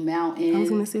beachy, mountain. I was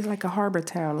gonna say it's like a harbor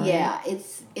town, right? Yeah,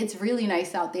 it's really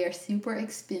nice out there. Super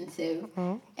expensive,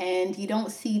 and you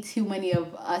don't see too many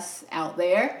of us out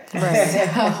there. Right.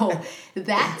 So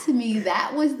that to me,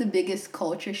 that was the biggest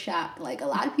culture shock. Like a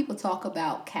lot of people talk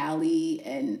about Cali,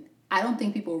 and I don't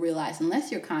think people realize unless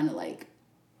you're kind of like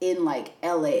in like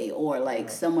LA or like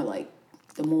somewhere like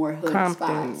the more hood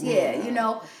Compton. spots.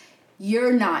 Yeah,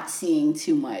 you're not seeing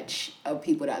too much of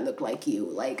people that look like you.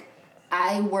 Like,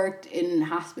 I worked in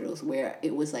hospitals where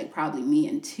it was, like, probably me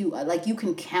and two. Like, you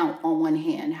can count on one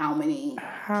hand how many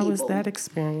How was that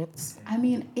experience? I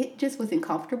mean, it just wasn't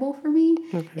comfortable for me.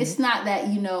 Okay. It's not that,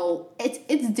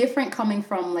 it's different coming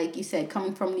from, like you said,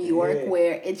 coming from New York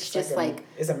where it's just like...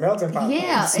 It's a melting pot.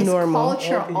 Yeah, it's normal.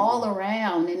 culture all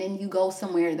around. And then you go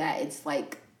somewhere that it's,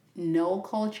 like, no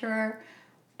culture.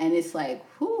 and it's like,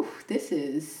 whew, this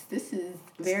is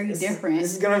very different.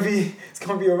 It's gonna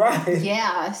be a ride.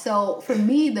 Yeah. So for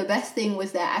me, the best thing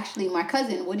was that actually my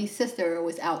cousin Woody's sister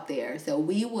was out there, so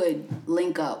we would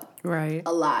link up Right.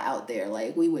 a lot out there.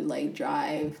 Like we would like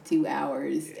drive 2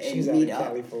 hours and She's out meet in up.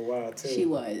 Cali for a while too. She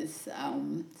was.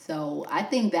 So I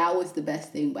think that was the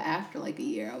best thing. But after like a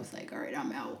year, I was like, all right,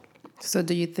 I'm out. So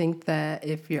do you think that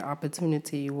if your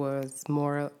opportunity was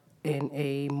more in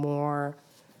a more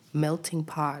melting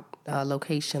pot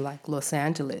location like Los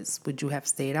Angeles, would you have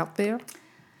stayed out there?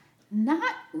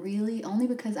 Not really, only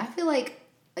because I feel like,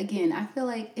 again,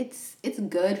 it's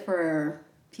good for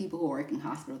people who work in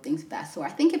hospital, things of that sort.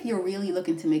 I think if you're really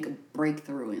looking to make a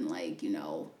breakthrough in like,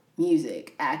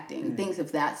 music, acting, things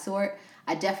of that sort,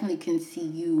 I definitely can see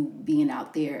you being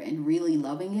out there and really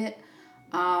loving it.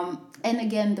 And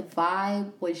again, the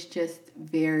vibe was just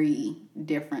very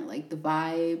different. Like the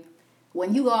vibe,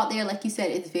 when you go out there, like you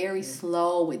said, it's very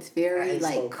slow. It's very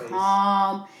like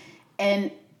calm,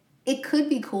 and it could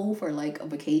be cool for like a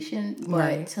vacation, but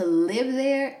Right. to live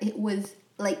there, it was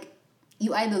like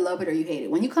you either love it or you hate it.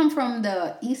 When you come from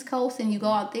the East Coast and you go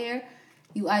out there,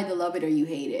 you either love it or you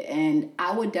hate it. And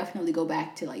I would definitely go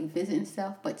back to like visit and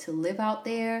stuff, but to live out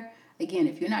there, again,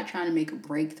 if you're not trying to make a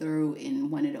breakthrough in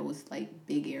one of those like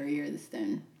big areas,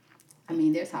 then I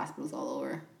mean, there's hospitals all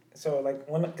over. So like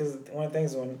because one of the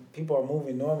things when people are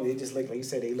moving normally, they just look like you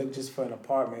said, they look just for an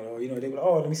apartment, or they go,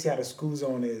 oh, let me see how the school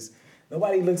zone is.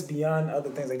 Nobody looks beyond other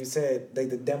things, like you said, like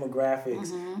the demographics.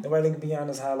 Mm-hmm. Nobody looks beyond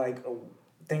us how like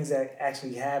things that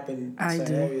actually happen in I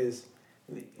certain do. areas.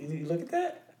 You look at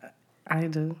that. I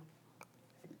do.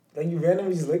 Like you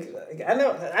randomly just look. Like, I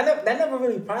know that never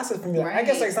really processed for me. Like, I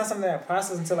guess Right. like it's not something that I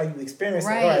process until like you experience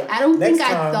Right. it. All right, I don't think next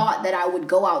I time- thought that I would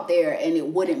go out there and it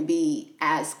wouldn't be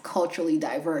as culturally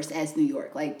diverse as New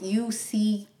York. Like you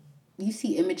see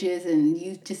images and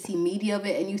you just see media of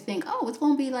it and you think, oh, it's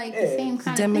gonna be like the Yeah. same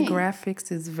kind of thing. Demographics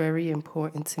is very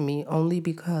important to me only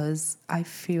because I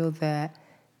feel that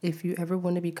if you ever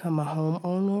want to become a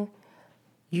homeowner,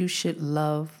 you should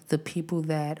love the people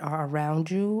that are around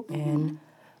you. And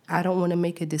I don't want to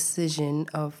make a decision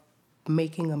of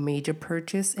making a major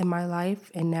purchase in my life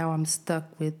and now I'm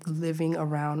stuck with living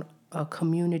around a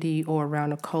community or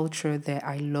around a culture that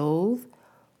I loathe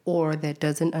or that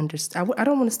doesn't understand. I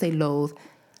don't want to say loathe,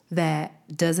 that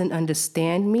doesn't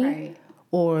understand me. Right.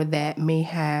 Or that may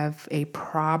have a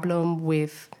problem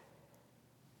with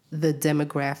the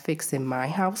demographics in my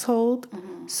household.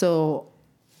 So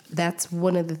that's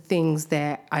one of the things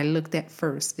that I looked at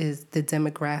first is the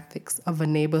demographics of a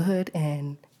neighborhood,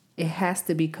 and it has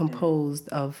to be composed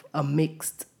of a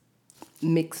mixed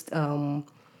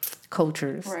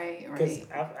cultures. Right, Because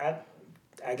right.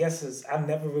 I guess I've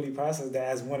never really processed that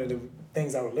as one of the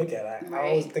things I would look at. I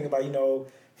always Right. think about,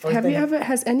 first Have thing, you ever?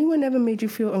 Has anyone ever made you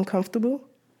feel uncomfortable?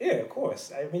 Yeah, of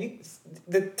course. I mean,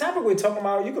 the topic we're talking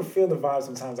about, you can feel the vibe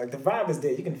sometimes. Like the vibe is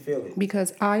there, you can feel it.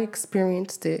 Because I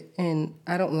experienced it and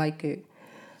I don't like it.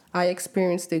 I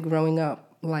experienced it growing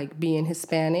up, like being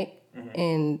Hispanic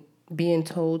and being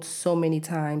told so many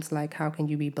times, like, how can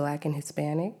you be black and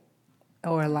Hispanic?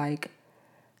 Or like,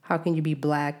 how can you be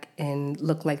black and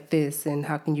look like this? And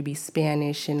how can you be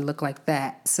Spanish and look like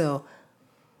that? So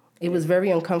it was very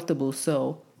uncomfortable.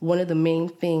 So one of the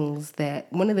things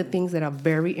that are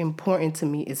very important to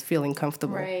me is feeling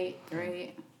comfortable. Right,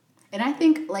 right. And I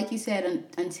think, like you said,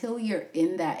 until you're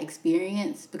in that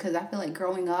experience, because I feel like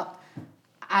growing up,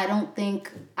 I don't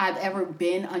think I've ever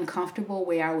been uncomfortable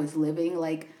where I was living.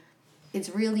 Like, it's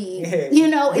really, We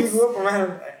it's grew up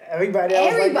around everybody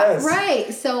else like us.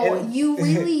 right. So And-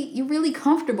 you're really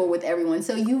comfortable with everyone.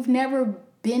 So you've never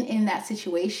been in that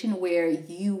situation where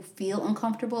you feel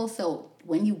uncomfortable. So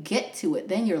when you get to it,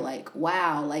 then you're like,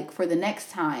 wow, like for the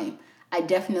next time, I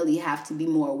definitely have to be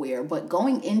more aware. But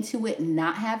going into it,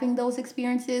 not having those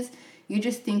experiences, you're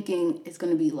just thinking it's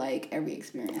going to be like every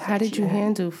experience. How that did you had.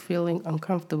 handle feeling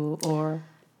uncomfortable or?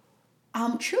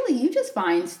 Truly, you just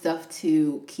find stuff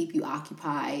to keep you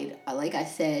occupied. Like I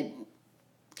said,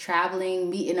 traveling,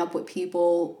 meeting up with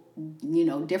people,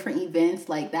 different events.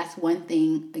 Like that's one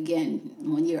thing. Again,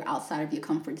 when you're outside of your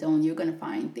comfort zone, you're going to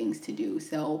find things to do.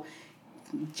 So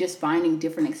just finding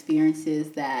different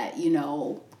experiences that,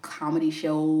 comedy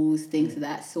shows, things of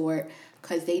that sort.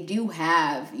 Because they do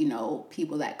have,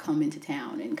 people that come into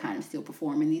town and kind of still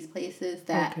perform in these places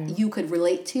that Okay. you could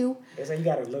relate to. It's like you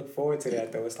got to look forward to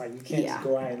that, though. It's like you can't Yeah. just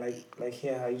go out and like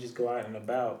hear how you just go out and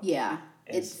about. Yeah,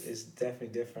 It's definitely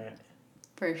different.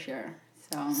 for sure.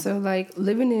 So So like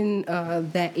living in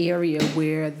that area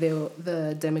where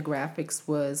the demographics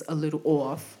was a little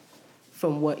off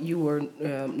from what you were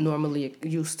normally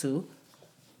used to,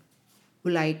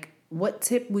 like what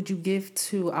tip would you give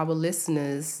to our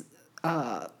listeners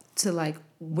to like,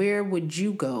 where would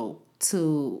you go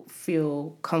to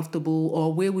feel comfortable,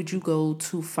 or where would you go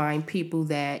to find people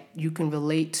that you can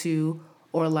relate to,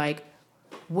 or like,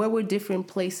 what were different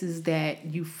places that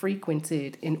you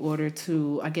frequented in order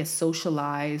to, I guess,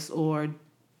 socialize, or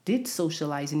did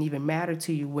socializing even matter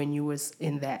to you when you was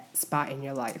in that spot in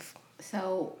your life?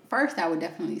 So first, I would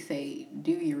definitely say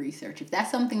do your research. If that's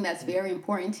something that's very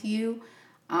important to you,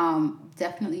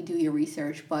 definitely do your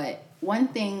research. But one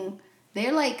thing,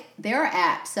 there are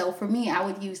apps. So for me, I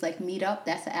would use like Meetup.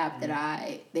 That's an app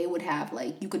that they would have,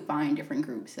 like, you could find different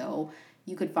groups. So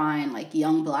you could find like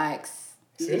Young Blacks.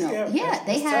 They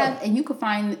have, and you could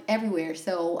find everywhere.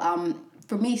 So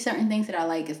for me, certain things that I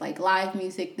like is like live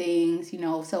music things.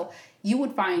 So you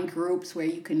would find groups where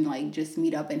you can like just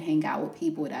meet up and hang out with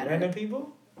people that random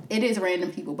people. It is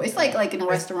random people, but it's like in a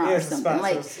restaurant or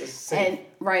something. And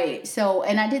right. So,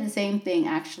 and I did the same thing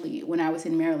actually when I was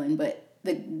in Maryland. But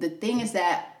the thing is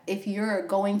that if you're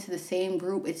going to the same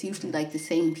group, it's usually like the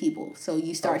same people. So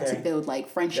you start to build like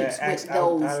friendships with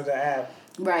those. Out of the app.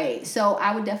 Right. So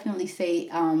I would definitely say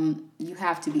you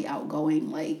have to be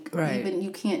outgoing. Like, even you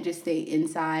can't just stay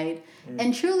inside.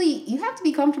 And truly, you have to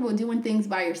be comfortable doing things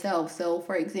by yourself. So,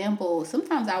 for example,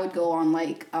 sometimes I would go on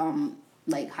like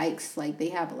hikes. Like, they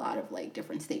have a lot of like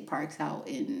different state parks out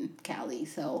in Cali.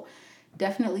 So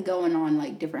definitely going on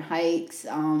like different hikes,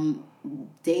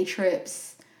 day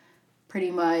trips,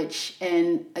 pretty much.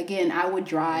 And again, I would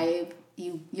drive.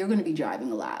 You're going to be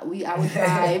driving a lot. I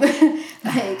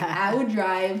would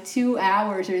drive 2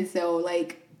 hours or so.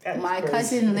 Like, my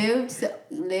cousin lived,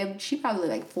 she probably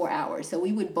lived like 4 hours. So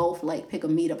we would both like pick a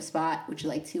meetup spot, which is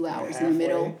like 2 hours in the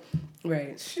middle.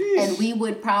 Right. Sheesh. And we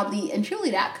would probably, and truly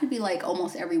that could be like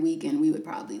almost every weekend we would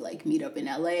probably like meet up in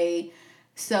LA.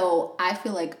 So I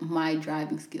feel like my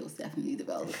driving skills definitely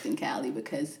developed in Cali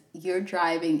because you're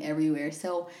driving everywhere.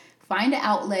 So find an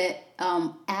outlet,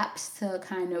 apps to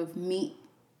kind of meet,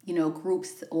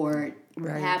 groups or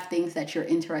have things that you're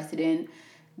interested in.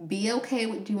 Be okay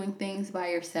with doing things by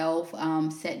yourself.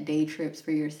 Set day trips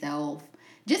for yourself.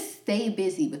 Just stay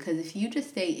busy, because if you just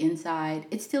stay inside,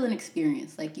 it's still an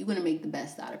experience. Like, you're going to make the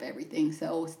best out of everything.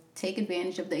 So take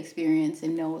advantage of the experience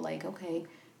and know, like, okay,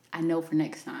 I know for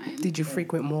next time. Did you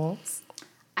frequent malls?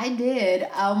 I did,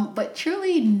 but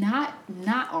truly not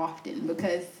often,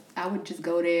 because I would just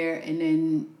go there and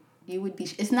then you would be.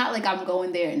 It's not like I'm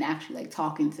going there and actually like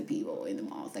talking to people in the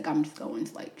malls. Like, I'm just going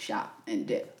to like shop and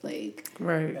dip. Like,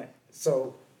 right.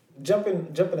 So jumping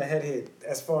ahead here,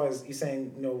 as far as you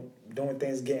saying, doing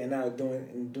things, getting out,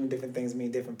 doing different things,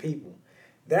 meeting different people,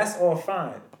 that's all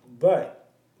fine. But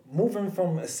moving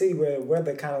from a city where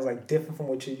weather kind of like different from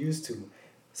what you're used to.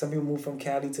 Some people move from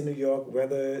Cali to New York,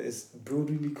 weather is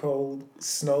brutally cold,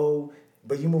 snow,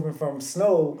 but you're moving from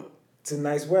snow to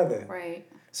nice weather. Right.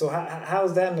 So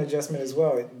how's that an adjustment as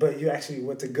well? But you actually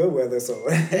went to good weather, so.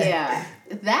 Yeah.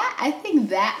 I think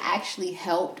that actually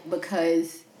helped,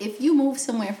 because if you move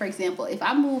somewhere, for example, if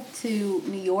I moved to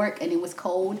New York and it was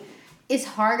cold, it's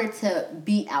harder to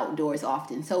be outdoors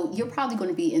often. So you're probably going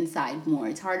to be inside more.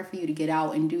 It's harder for you to get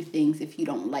out and do things if you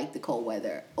don't like the cold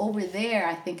weather. Over there,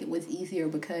 I think it was easier,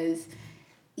 because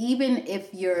even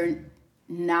if you're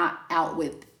not out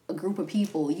with a group of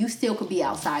people, you still could be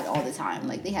outside all the time.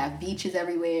 Like, they have beaches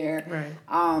everywhere.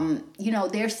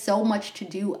 Right. There's so much to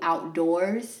do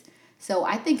outdoors. So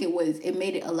I think it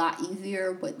made it a lot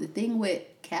easier. But the thing with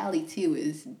Cali too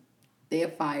is their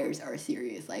fires are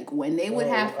serious. Like, when they would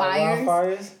have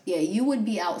fires, yeah, you would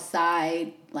be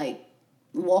outside, like,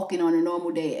 walking on a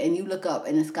normal day, and you look up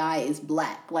and the sky is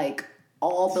black, like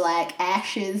all black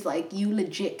ashes. Like, you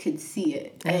legit could see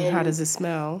it. And how does it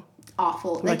smell?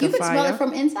 Awful. Like you could smell it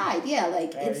from inside. Yeah,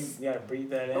 like it's, you gotta breathe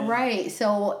that in. Right.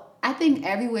 So I think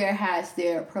everywhere has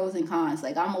their pros and cons.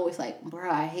 Like, I'm always like,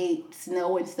 bro, I hate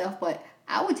snow and stuff, but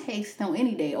I would take snow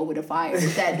any day over the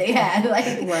fires that they had.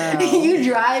 Like, wow. You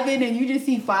driving and you just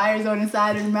see fires on the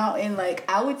side of the mountain. Like,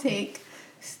 I would take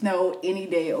snow any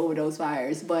day over those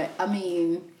fires. But I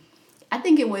mean, I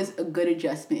think it was a good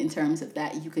adjustment in terms of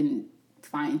that you can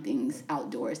find things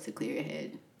outdoors to clear your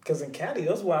head. Because in Cali,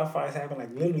 those wildfires happen like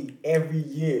literally every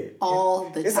year. All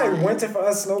the time. It's like winter for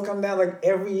us, snow come down like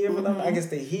every year for them. I guess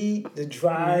the heat, the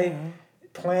dry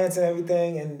plants and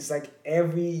everything, and it's like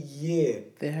every year.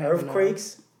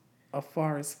 Earthquakes. A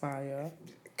forest fire.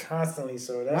 Constantly,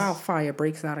 so that's... Wildfire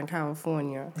breaks out in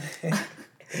California.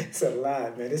 It's a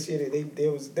lot, man. This year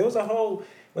there was a whole...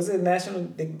 Was it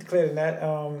they declared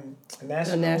a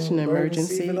national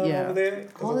emergency over there?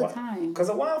 All the time. Because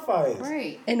of wildfires.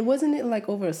 Right. And wasn't it like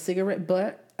over a cigarette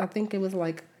butt? I think it was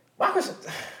like My question,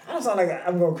 I don't sound like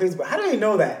I'm going crazy, but how do they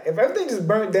know that? If everything just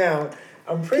burnt down,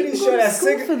 I'm pretty People sure go to that school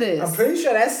cigarette. for this. I'm pretty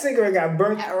sure that cigarette got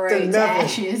burnt Right, to to nothing.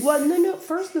 ashes. Well, no.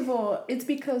 First of all, it's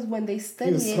because when they He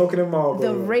study was it, smoking them all.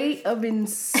 the rate of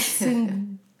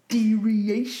incineration.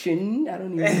 I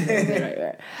don't even know.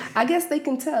 Right. I guess they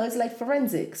can tell. It's like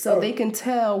forensic, so they can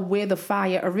tell where the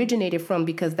fire originated from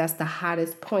because that's the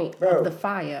hottest point of the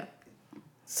fire.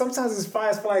 Sometimes it's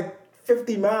fires for like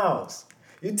 50 miles.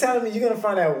 You telling me you're gonna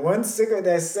find that one cigarette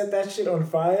that set that shit on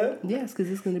fire? Yes, because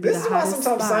it's gonna be This the is why hottest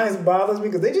sometimes spot. science bothers me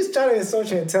because they just try to insult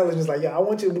your intelligence. Like, yeah, I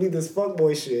want you to believe this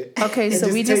fuckboy shit. Okay, and so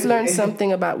we just take learned it.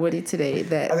 something about Woody today, I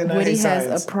that did not Woody hate has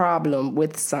science. a problem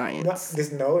with No,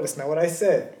 science. no, that's not what I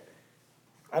said.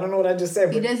 I don't know what I just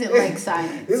said. He But doesn't like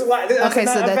science. This is why. Okay,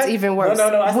 so that's even worse.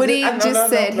 Woody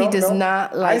just said he does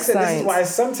not like I said this is why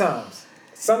science.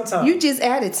 sometimes. You just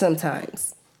added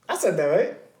sometimes. I said that,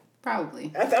 right?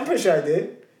 Probably. I'm pretty sure I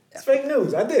did. It's fake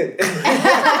news. I did.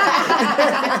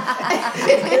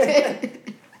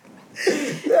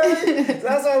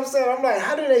 That's what I'm saying. I'm like,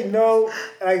 how do they know,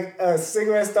 like, a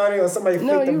cigarette started or somebody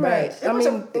No, flicked the you're match? right. I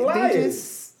mean, they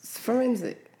just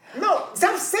forensic. No,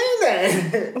 stop saying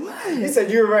that. He said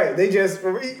you're right. They just,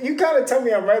 you kind of tell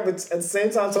me I'm right, but at the same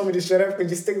time told me to shut up because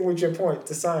you're sticking with your point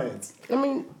to science. I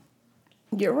mean,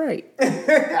 you're right.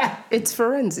 It's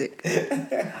forensic.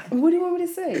 What do you want me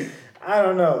to say? I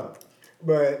don't know,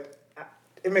 but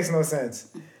it makes no sense.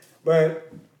 But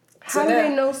How do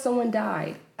they know someone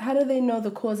died? How do they know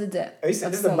the cause of death? Oh, you said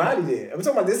of this is the someone? body there. I'm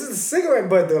talking about this is a cigarette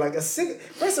butt though. Like a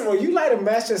First of all, you light a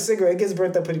match to a cigarette, it gets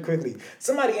burnt up pretty quickly.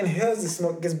 Somebody inhales the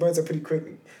smoke, it gets burnt up pretty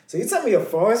quickly. So you tell me a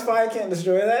forest fire can't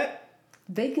destroy that?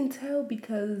 They can tell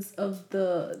because of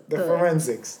the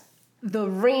forensics. The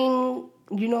ring,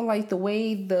 you know, like the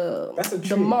way That's a the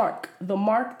tree. mark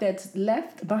that's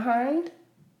left behind.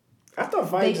 I thought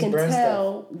fire They just can burns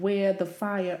tell where the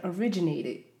fire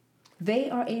originated.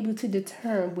 They are able to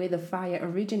determine where the fire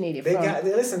originated They from. they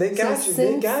got you.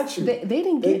 They got you. They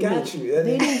didn't get me. got you.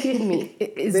 They didn't get me.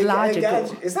 It's They logical.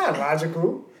 got you. It's not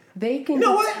logical. They can You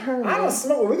know what? determine. I don't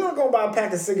smoke. We're gonna go buy a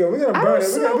pack of cigarettes. We're gonna I burn don't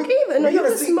it. smoke either. No, you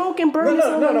can smoke and burn No,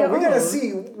 some on your We're gonna own.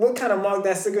 see what kind of mark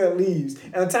that cigarette leaves,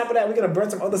 and on top of that, we're gonna burn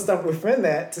some other stuff within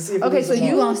that to see if. Okay, it leaves so a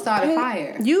you mark. gonna start a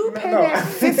fire. You pay No. that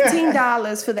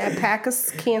 $15 for that pack of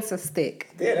cancer stick,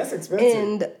 Yeah, that's expensive.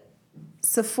 and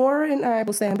Sephora and I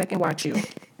will stand back and watch you.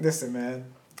 Listen, man.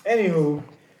 Anywho,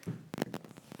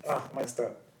 messed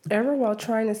up. Error while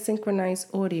trying to synchronize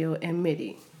audio and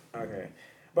MIDI. Okay,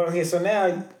 but okay. So now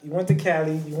you went to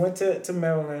Cali. You went to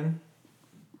Maryland.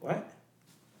 What?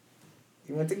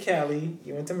 You went to Cali.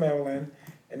 You went to Maryland,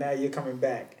 and now you're coming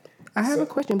back. I have a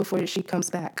question before she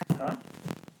comes back. Huh?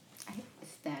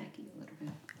 It's staticky a little bit.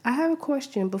 I have a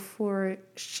question before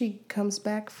she comes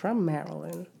back from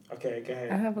Maryland. Okay, go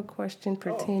ahead. I have a question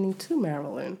pertaining to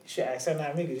Maryland. You should ask her,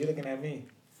 not me, because you're looking at me.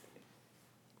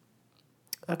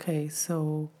 Okay,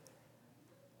 so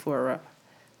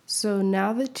so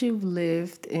now that you've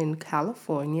lived in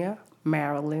California,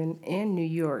 Maryland, and New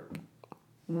York,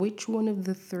 which one of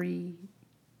the three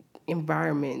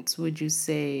environments would you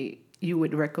say you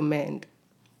would recommend?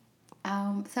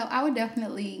 So I would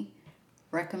definitely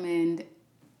recommend.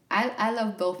 I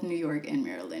love both New York and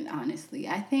Maryland. Honestly,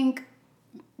 I think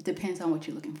depends on what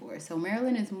you're looking for. So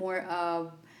Maryland is more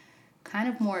of kind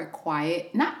of more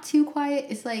quiet, not too quiet.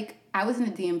 It's like I was in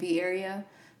the DMV area,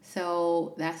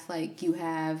 so that's like you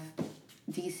have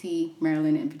DC,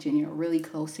 Maryland, and Virginia are really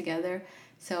close together.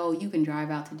 So you can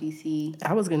drive out to DC.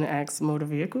 I was going to ask motor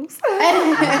vehicles.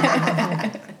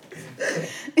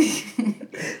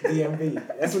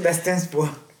 DMV. That's what that stands for.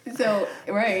 So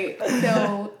right.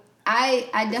 So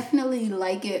I definitely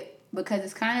like it because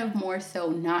it's kind of more so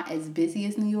not as busy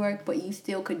as New York, but you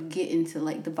still could get into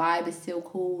like the vibe is still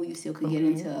cool. You still could get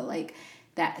into like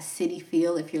that city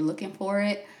feel if you're looking for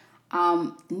it.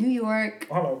 New York.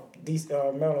 Hold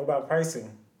on. Maryland, about pricing.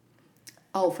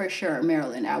 Oh, for sure,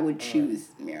 Maryland. I would choose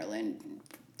Maryland.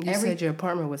 You said your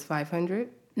apartment was $500?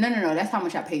 No. That's how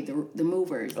much I paid the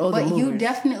movers. Oh, but the you movers.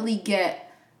 definitely get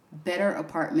better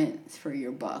apartments for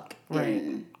your buck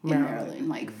in Maryland.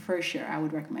 Like for sure, I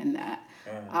would recommend that.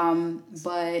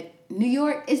 But New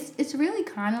York, it's really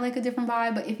kind of like a different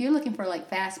vibe. But if you're looking for like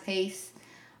fast pace,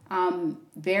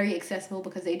 very accessible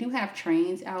because they do have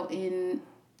trains out in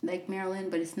like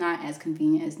Maryland, but it's not as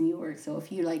convenient as New York. So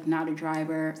if you're like not a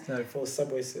driver, It's not a full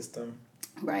subway system.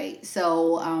 right?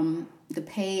 So the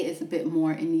pay is a bit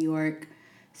more in New York.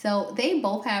 So they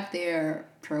both have their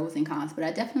pros and cons, but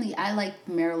I like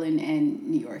Maryland and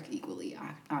New York equally,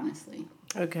 honestly.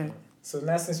 Okay. So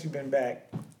now since you've been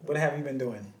back, what have you been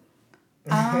doing?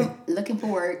 Looking for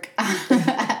work.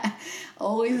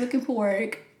 Always looking for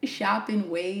work. shopping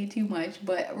way too much,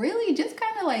 but really just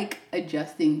kind of like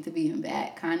adjusting to being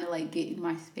back, kind of like getting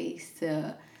my space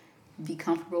to be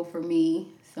comfortable for me,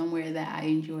 somewhere that I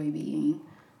enjoy being.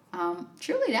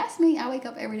 Truly, that's me. I wake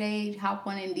up every day, hop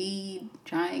on Indeed,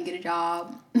 try and get a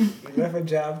job. You left a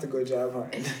job to go job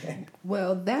hunting.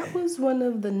 Well, that was one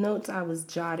of the notes I was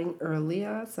jotting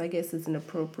earlier, so I guess it's an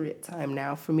appropriate time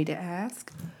now for me to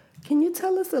ask. Can you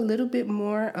tell us a little bit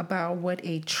more about what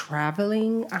a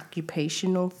traveling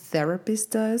occupational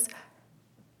therapist does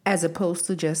as opposed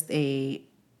to just a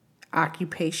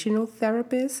occupational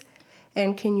therapist?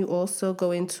 And can you also go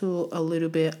into a little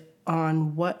bit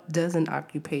on what does an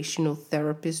occupational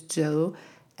therapist do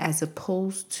as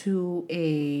opposed to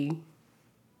a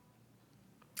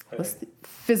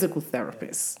physical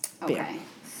therapist? Okay. Yeah.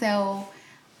 So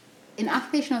in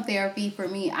occupational therapy, for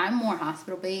me, I'm more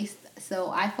hospital based.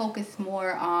 So I focus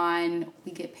more on,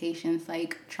 we get patients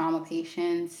like trauma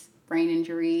patients, brain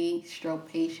injury, stroke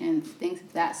patients, things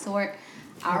of that sort.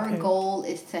 Our goal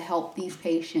is to help these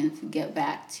patients get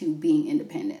back to being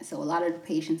independent. So a lot of the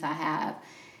patients I have,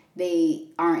 they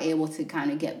aren't able to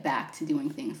kind of get back to doing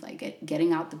things like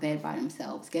getting out the bed by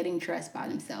themselves, getting dressed by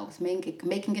themselves,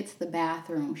 making it to the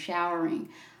bathroom, showering.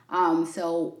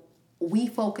 So we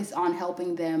focus on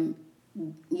helping them,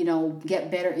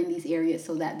 get better in these areas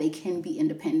so that they can be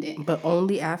independent. But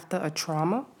only after a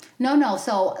trauma? No.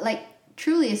 So like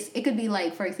truly, it could be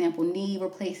like, for example, knee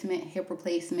replacement, hip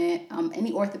replacement,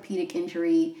 any orthopedic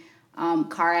injury,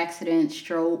 car accident,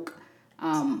 stroke,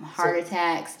 heart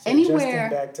attacks, So anywhere. adjusting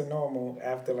back to normal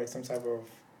after like some type of,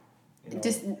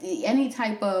 Just any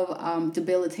type of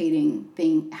debilitating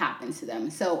thing happens to them.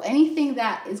 So anything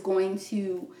that is going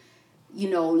to,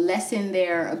 lessen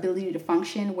their ability to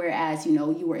function, whereas,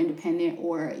 you were independent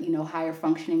or, higher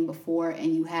functioning before,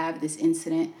 and you have this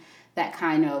incident that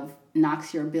kind of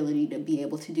knocks your ability to be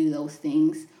able to do those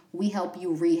things, we help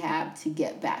you rehab to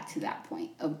get back to that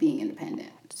point of being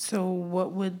independent. So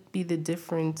what would be the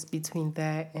difference between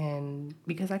that and,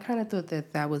 because I kind of thought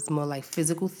that was more like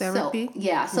physical therapy.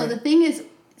 So the thing is,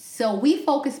 so we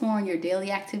focus more on your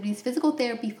daily activities. Physical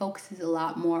therapy focuses a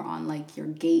lot more on like your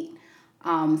gait.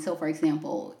 So for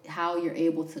example, how you're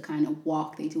able to kind of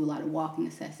walk. They do a lot of walking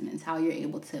assessments. How you're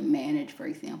able to manage, for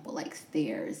example, like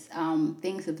stairs,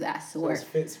 things of that sort. So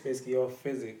it's basically your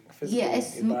physical,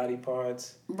 it's your body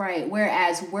parts. Right.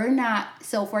 Whereas we're not.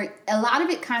 So for a lot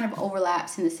of it kind of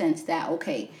overlaps in the sense that,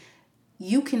 okay,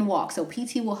 you can walk. So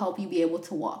PT will help you be able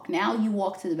to walk. Now you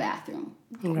walk to the bathroom.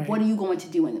 Right. What are you going to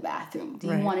do in the bathroom? Do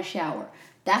you Right. want to shower?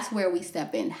 That's where we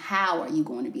step in. How are you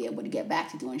going to be able to get back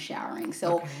to doing showering?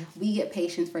 So we get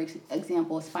patients, for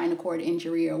example, a spinal cord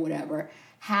injury or whatever.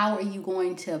 How are you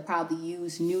going to probably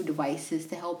use new devices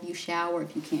to help you shower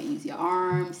if you can't use your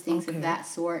arms, things of that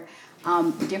sort.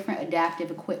 Different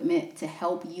adaptive equipment to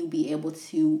help you be able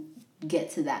to get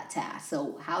to that task.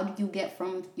 So how do you get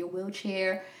from your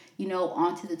wheelchair,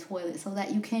 onto the toilet so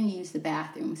that you can use the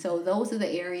bathroom? So those are the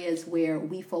areas where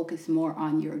we focus more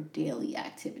on your daily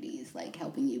activities, like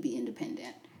helping you be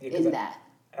independent that.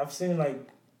 I've seen I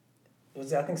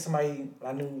think somebody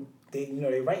I knew,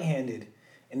 they right-handed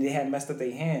and they had messed up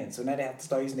their hand. So now they have to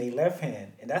start using their left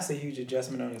hand. And that's a huge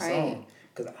adjustment on its own.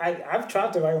 Because I've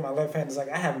tried to write with my left hand. It's like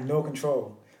I have no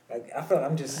control. Like I feel like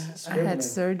I'm just scribbling. I had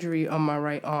surgery on my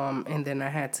right arm and then I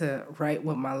had to write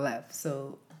with my left.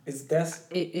 So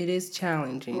it is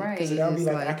challenging. Right. So that would be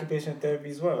like occupational therapy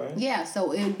as well, right? Yeah,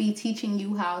 so it would be teaching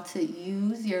you how to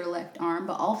use your left arm,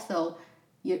 but also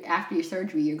after your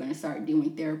surgery, you're going to start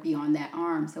doing therapy on that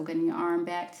arm. So getting your arm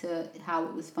back to how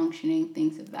it was functioning,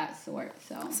 things of that sort.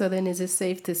 So then is it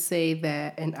safe to say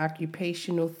that an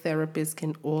occupational therapist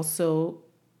can also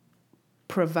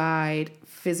provide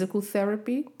physical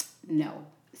therapy? No.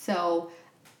 So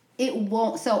it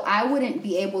won't. So I wouldn't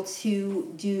be able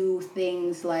to do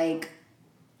things like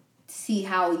see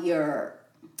how you're.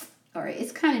 All right,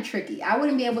 it's kind of tricky. I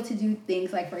wouldn't be able to do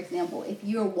things like, for example, if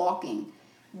you're walking,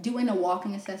 doing a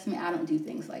walking assessment, I don't do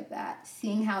things like that.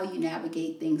 Seeing how you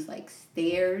navigate things like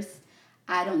stairs,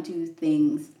 I don't do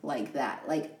things like that.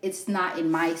 Like, it's not in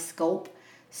my scope.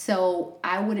 So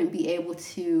I wouldn't be able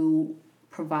to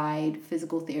provide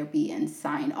physical therapy and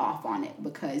sign off on it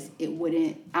because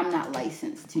I'm not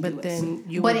licensed to do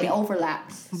it. But it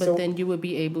overlaps. But then you would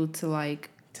be able to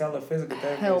tell a physical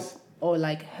therapist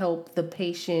help the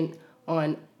patient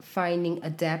on finding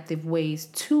adaptive ways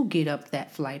to get up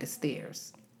that flight of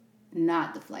stairs.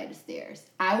 Not the flight of stairs.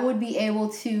 I would be able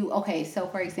to, so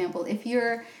for example, if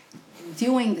you're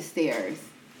doing the stairs,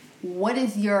 what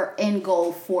is your end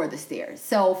goal for the stairs?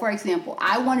 So for example,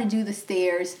 I want to do the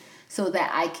stairs so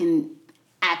that I can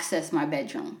access my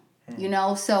bedroom,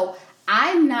 So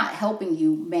I'm not helping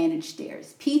you manage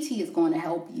stairs. PT is going to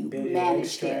help you Build your manage leg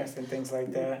strength stairs. and things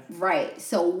like that. Right.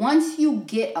 So once you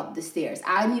get up the stairs,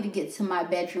 I need to get to my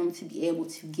bedroom to be able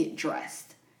to get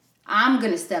dressed. I'm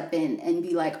going to step in and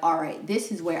be like, all right,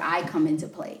 this is where I come into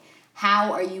play.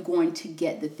 How are you going to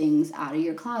get the things out of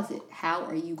your closet? How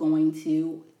are you going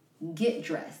to get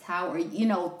dressed? How are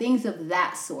things of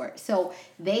that sort. So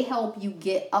they help you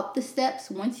get up the steps.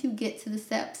 Once you get to the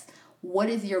steps, what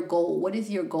is your goal? What is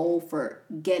your goal for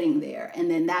getting there? And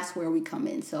then that's where we come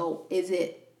in. So is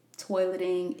it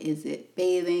toileting? Is it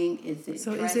bathing? Is it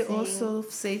So dressing? is it also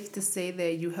safe to say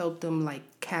that you help them like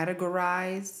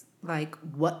categorize like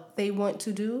what they want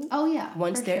to do? Oh yeah.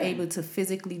 Once for they're sure. able to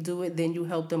physically do it, then you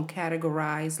help them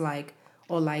categorize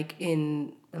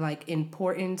in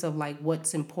importance of like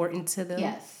what's important to them.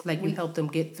 Yes. Like you help them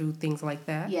get through things like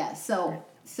that. Yeah, so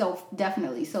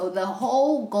definitely. So the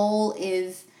whole goal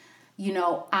is,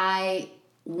 I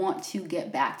want to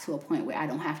get back to a point where I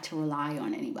don't have to rely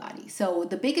on anybody. So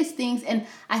the biggest things, and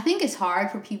I think it's hard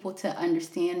for people to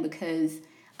understand because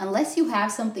unless you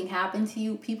have something happen to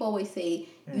you, people always say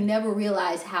you never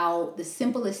realize how the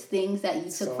simplest things that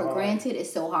you took for granted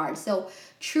is so hard. So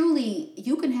truly,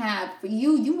 you can have,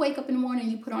 you wake up in the morning,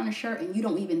 you put on a shirt and you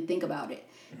don't even think about it.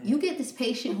 You get this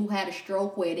patient who had a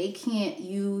stroke where they can't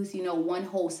use, one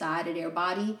whole side of their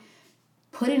body.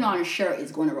 Putting on a shirt is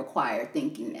going to require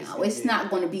thinking now. It's not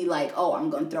going to be like, oh, I'm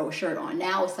going to throw a shirt on.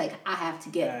 Now it's like, I have to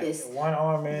get this. One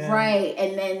arm in. Right.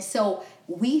 And then so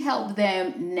we help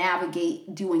them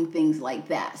navigate doing things like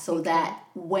that so that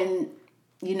when,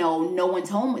 no one's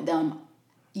home with them,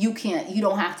 you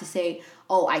don't have to say,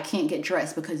 oh, I can't get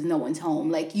dressed because no one's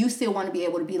home. Like you still want to be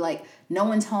able to be like, no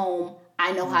one's home.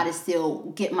 I know how to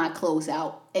still get my clothes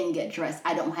out and get dressed.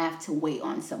 I don't have to wait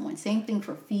on someone. Same thing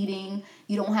for feeding.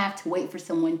 You don't have to wait for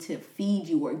someone to feed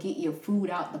you or get your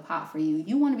food out the pot for you.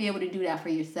 You want to be able to do that for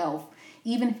yourself.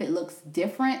 Even if it looks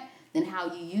different than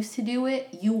how you used to do it,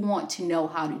 you want to know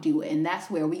how to do it. And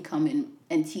that's where we come in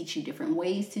and teach you different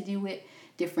ways to do it,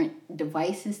 different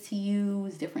devices to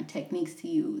use, different techniques to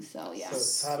use. So, yeah.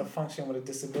 So how to function with a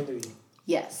disability.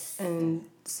 Yes. And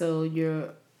so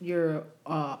your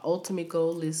ultimate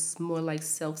goal is more like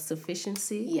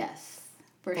self-sufficiency? Yes,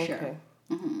 for sure. Okay.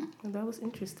 Well, that was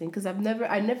interesting because I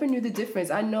never knew the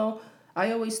difference.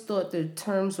 I always thought the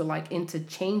terms were like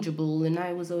interchangeable, and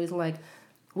I was always like,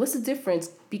 what's the difference?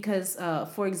 Because,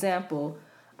 for example,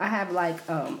 I have like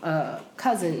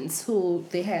cousins who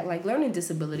they had like learning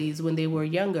disabilities when they were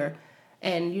younger.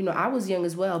 And, I was young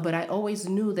as well, but I always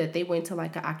knew that they went to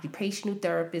like an occupational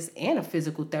therapist and a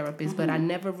physical therapist, but I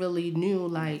never really knew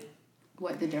like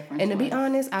what the difference and to be was.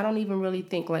 honest, I don't even really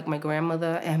think like my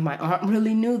grandmother and my aunt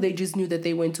really knew. They just knew that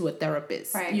they went to a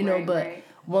therapist, Right, but right.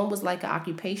 one was like an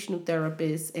occupational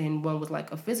therapist and one was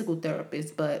like a physical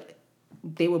therapist, but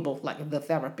they were both like the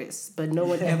therapists, but no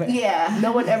one ever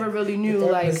no one ever really knew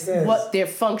like what their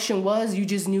function was. You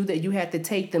just knew that you had to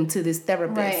take them to this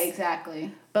therapist. Right,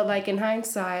 exactly. But like in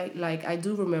hindsight, like I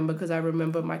do remember because I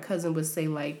remember my cousin would say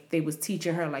like they was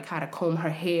teaching her like how to comb her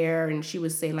hair, and she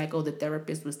would say like, oh, the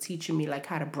therapist was teaching me like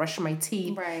how to brush my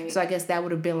teeth. Right. So I guess that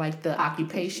would have been like the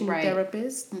occupational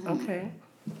therapist. Okay,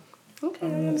 I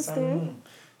understand.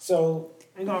 So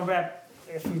we're gonna wrap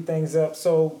a few things up.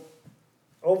 So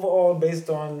overall, based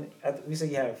on we said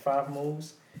you had 5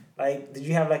 moves. Like, did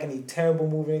you have like any terrible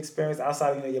moving experience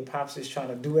outside of your pops just trying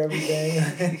to do everything?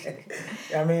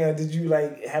 I mean, or did you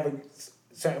like have a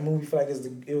certain move you feel like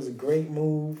it was a great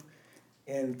move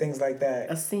and things like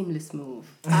that? A seamless move.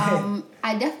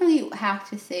 I definitely have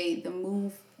to say the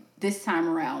move this time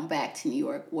around back to New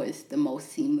York was the most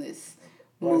seamless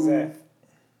move. Why is that?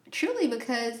 Truly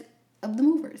because of the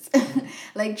movers.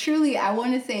 Like truly, I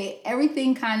want to say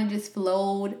everything kind of just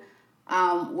flowed.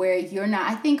 Where you're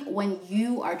not, I think when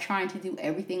you are trying to do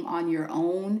everything on your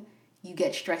own, you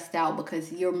get stressed out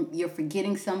because you're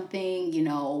forgetting something,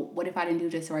 what if I didn't do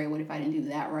this right? What if I didn't do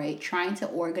that right? Trying to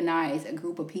organize a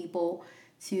group of people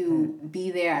to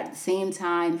be there at the same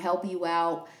time, help you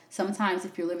out. Sometimes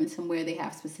if you're living somewhere, they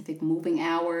have specific moving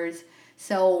hours.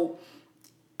 So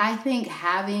I think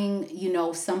having,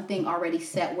 something already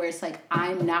set where it's like,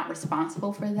 I'm not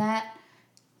responsible for that,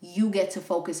 you get to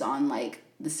focus on like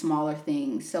the smaller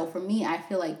things. So for me, I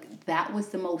feel like that was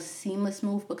the most seamless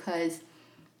move because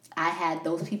I had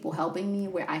those people helping me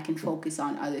where I can focus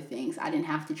on other things. I didn't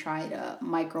have to try to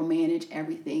micromanage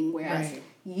everything. Whereas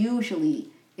usually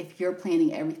if you're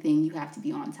planning everything, you have to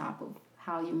be on top of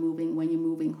how you're moving, when you're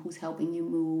moving, who's helping you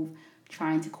move,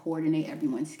 trying to coordinate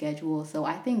everyone's schedule. So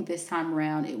I think this time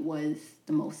around it was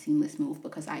the most seamless move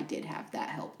because I did have that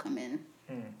help come in.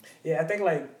 Yeah, I think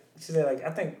like she said, like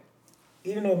I think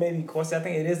even though it may be costly, I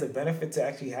think it is a benefit to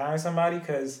actually hire somebody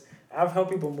because I've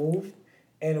helped people move.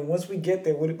 And once we get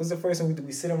there, what's the first thing we do?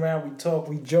 We sit around, we talk,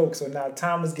 we joke. So now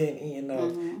time is getting eaten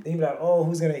up. Then you be like, oh,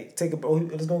 who's going to take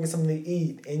let's go get something to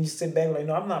eat. And you sit back like,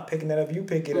 no, I'm not picking that up. You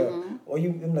pick it up. Or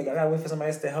I'm like, I got to wait for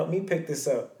somebody else to help me pick this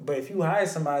up. But if you hire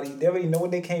somebody, they already know what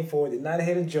they came for. They're not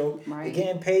here to joke. Right. They're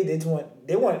getting paid.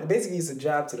 They want, basically it's a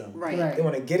job to them. Right. They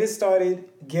want to get it started,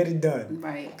 get it done.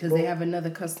 Right. Because they have another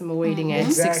customer waiting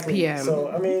at 6 p.m. So,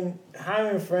 I mean,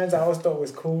 hiring friends I always thought was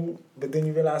cool. But then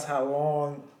you realize how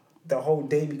long the whole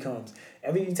day becomes.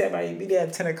 I mean, you tell me be there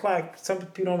at 10 o'clock. Some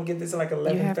people don't get this at like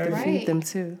 11:30. You have to feed them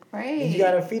too. Right. You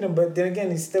gotta feed them, but then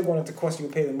again, it's still going to cost you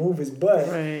to pay the movers. But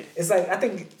it's like I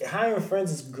think hiring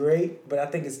friends is great, but I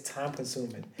think it's time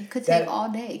consuming. It could take all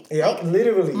day. Yeah, like,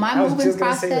 literally. My moving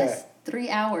process, 3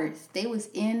 hours. They was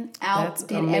in, out,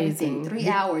 did everything. 3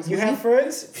 hours. You have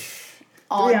friends?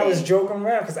 All 3 day. hours joking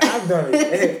around because I've done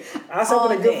it. I was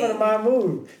helping a good friend of mine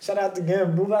move. Shout out to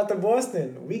him. Move out to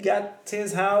Boston. We got to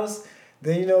his house.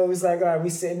 Then, it's like, all right, we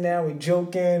sitting down, we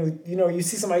joking. You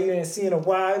see somebody you didn't see in a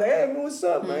while. Like, hey, what's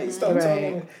up, man? You start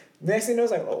talking. Next thing you know,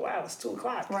 it's like, oh, wow, it's 2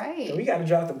 o'clock. Right. And we got to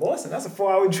drive to Boston. That's a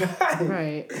 4-hour drive.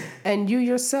 Right. And you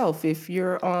yourself, if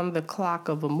you're on the clock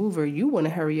of a mover, you want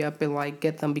to hurry up and, like,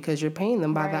 get them because you're paying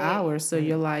them by the hour. So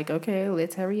you're like, okay,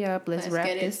 let's hurry up. Let's wrap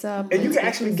this up. And you can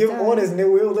actually give orders and they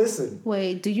will listen.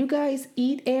 Wait, do you guys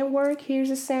eat and work? Here's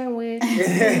a sandwich.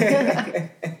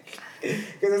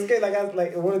 Because it's good.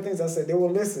 Like one of the things I said, they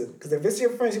will listen. Because if it's your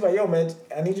friends, you're like, yo, man,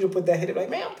 I need you to put that hit. Like,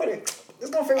 man, I'll put it. It's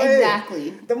going to figure it out. Exactly.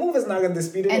 The mover's not going to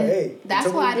dispute it. And like, hey, that's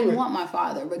why I didn't want my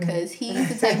father. Because he's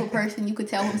the type of person you could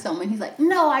tell him something. And he's like,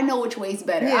 no, I know which way's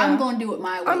better. Yeah. I'm going to do it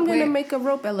my way. I'm going to make a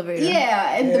rope elevator.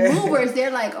 Yeah. And the movers, they're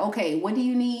like, okay, what do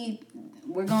you need?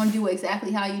 We're going to do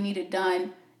exactly how you need it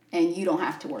done. And you don't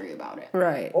have to worry about it.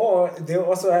 Right. Or they'll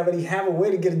also have a way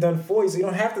to get it done for you, so you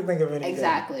don't have to think of anything.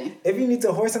 Exactly. If you need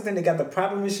to hoist something, they got the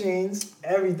proper machines,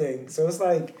 everything. So it's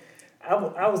like, I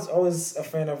was always a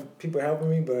fan of people helping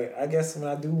me, but I guess when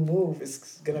I do move,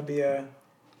 it's going to be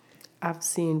I've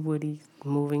seen Woody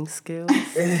moving skills.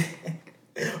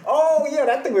 Oh, yeah,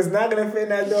 that thing was not going to fit in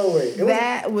that doorway.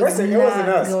 It wasn't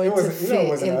us.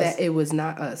 It was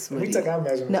not us. Woody. We took our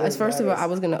measurements. No, first of all, I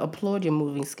was going to applaud your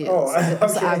moving skills. Oh, okay.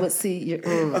 So I would see your...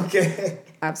 Okay.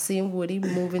 I've seen Woody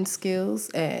moving skills,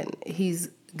 and he's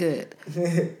good.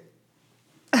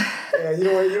 Yeah, you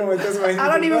don't want this one. I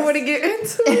don't even want to get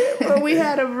into it, but we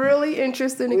had a really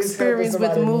interesting experience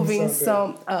with moving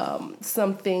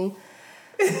something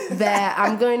that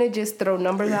I'm going to just throw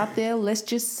numbers out there. Let's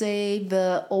just say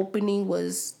the opening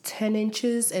was 10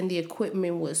 inches and the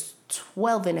equipment was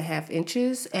 12 and a half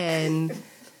inches. And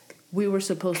we were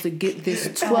supposed to get this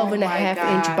 12 and a half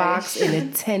inch box in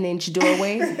a 10-inch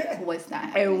doorway. What's not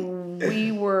happening? And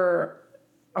we were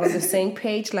on the same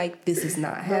page, like, this is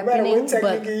not happening.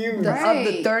 But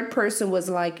the third person was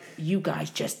like, you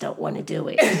guys just don't want to do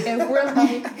it. And we're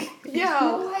like,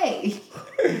 yo, hey.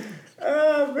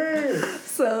 Oh, man.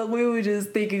 So we were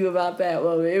just thinking about that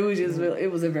moment. It was just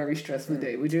it was a very stressful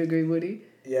day. Would you agree, Woody?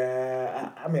 Yeah,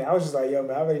 I mean, I was just like, yo,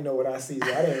 man, I already know what I see, so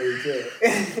I didn't really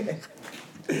care.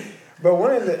 But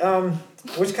one of the,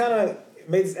 which kind of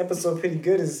made this episode pretty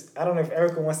good is, I don't know if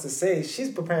Erica wants to say, she's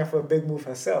preparing for a big move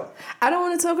herself. I don't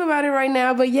want to talk about it right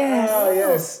now, but yes. Oh,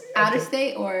 yes. Out of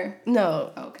state or?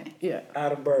 No. Okay. Yeah.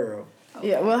 Out of borough. Okay.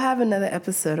 Yeah, we'll have another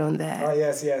episode on that. Oh,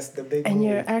 yes, the big move. And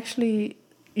you're actually...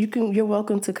 You're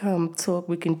welcome to come talk.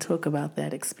 We can talk about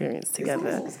that experience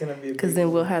together. It's gonna be because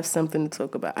then we'll have something to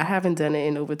talk about. I haven't done it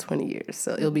in over 20 years,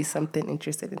 so it'll be something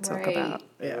interesting to talk about.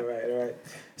 Yeah. All right.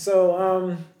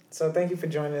 So thank you for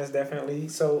joining us. Definitely.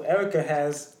 So Erica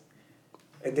has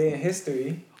a day in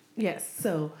history. Yes.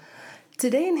 So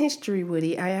today in history,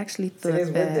 Woody, I actually thought today's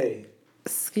what day?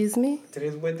 Excuse me.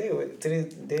 Today's what day?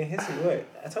 Today's day in history. What?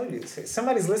 I told you.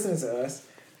 Somebody's listening to us.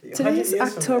 Today's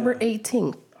October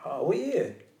 18th. Oh, what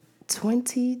year?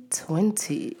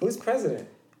 2020. Who's president?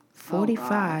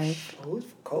 45. Oh, who's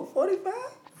Coke 45?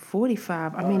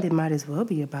 45. I mean, it might as well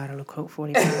be a bottle of Coke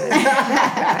 45.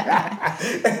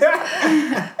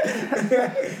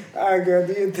 All right, girl,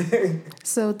 do your thing.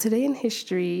 So today in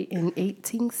history, in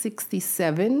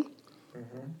 1867,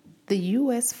 the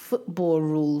U.S. football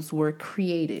rules were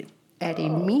created at a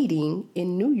meeting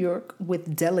in New York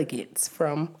with delegates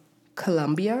from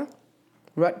Columbia,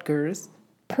 Rutgers,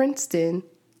 Princeton,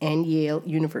 and Yale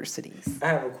universities. I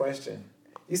have a question.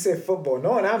 You said football.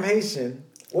 Knowing I'm Haitian,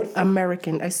 what?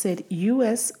 American. I said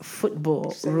U.S.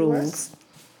 football rules. US?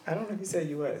 I don't know if you said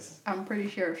U.S. I'm pretty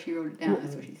sure if she wrote it down,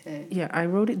 that's what she said. Yeah, I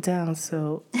wrote it down.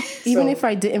 So even if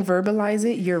I didn't verbalize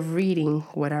it, you're reading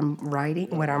what I'm writing.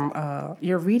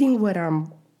 You're reading what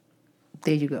I'm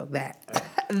There you go.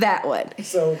 That one.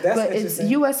 So that's but it's interesting.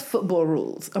 U.S. football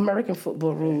rules. American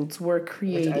football rules were Which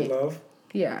created. I love.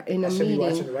 Yeah, in a should be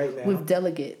watching meeting right now. with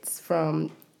delegates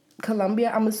from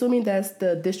Columbia. I'm assuming that's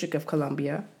the District of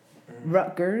Columbia,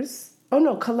 Rutgers. Oh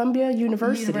no, Columbia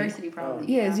University. University,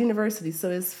 probably. Yeah, it's university. So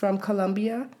it's from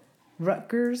Columbia,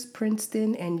 Rutgers,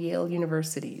 Princeton, and Yale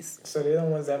universities. So they're the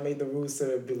ones that made the rules to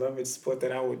the beloved sport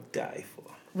that I would die for.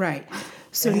 Right.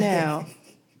 So now,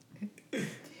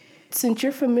 since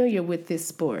you're familiar with this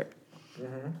sport,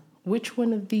 which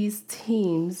one of these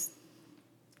teams?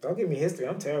 Don't give me history.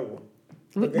 I'm terrible.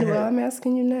 Well, I'm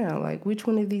asking you now. Like, which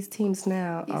one of these teams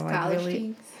now These are like college really?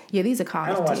 teams? Yeah, these are I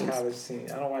college don't watch teams. college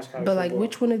teams. I don't watch college But like, football.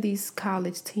 which one of these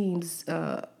college teams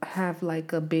have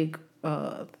like a big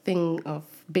thing of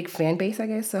big fan base? I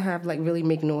guess, or have like really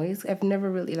make noise. I've never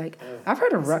really like. I've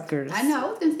heard of Rutgers. I know. I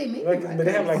was gonna say maybe. Like, but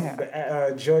they have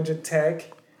like Georgia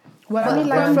Tech. Well, I mean,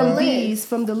 like From the from list. these,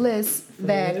 from the list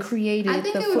that list? created I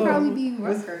think the it would football. probably be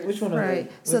Rutgers. Which one? Right. Are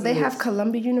So they have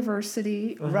Columbia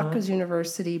University, Rutgers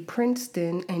University,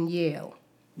 Princeton, and Yale.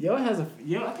 Yale has a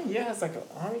Yale. I think Yale has like an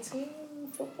army team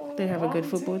football. They have a good army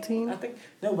football team? I think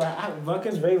no, but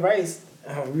Rutgers Ray Rice.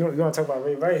 We want to talk about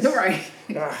Ray Rice. Right.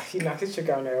 He knocked his chick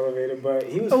out in the elevator, but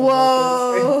he was.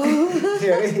 Whoa!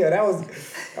 yeah, that was.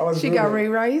 She brutal. got Ray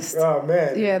Rice. Oh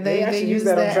man. Yeah, they actually use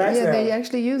that. that. On tracks Yeah, now. they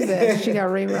actually use that. She got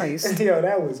Ray Rice. Yo,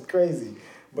 that was crazy.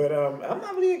 But I'm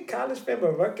not really a college fan,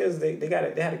 but Rutgers they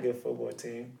had a good football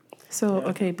team. So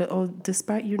okay, but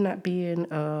despite you not being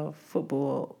a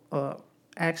football,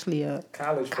 actually a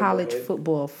College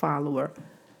football follower,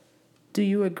 do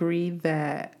you agree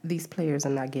that these players are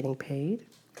not getting paid?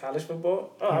 College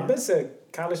football? Oh, I've been saying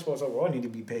college sports overall need to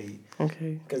be paid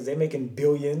Okay. because they're making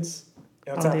billions.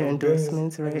 On On top their of billions,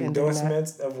 endorsements, right, and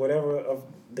endorsements of whatever of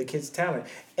the kids' talent,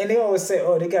 and they always say,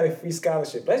 "Oh, they got a free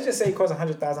scholarship." Let's just say it costs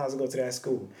 $100,000 to go to that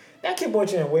school. That kid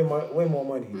brought you in way more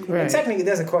money. Right. And technically, it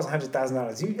doesn't cost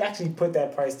 $100,000. You actually put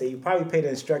that price there. You probably pay the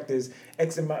instructors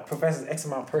X amount, professors X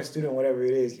amount per student, whatever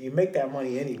it is. You make that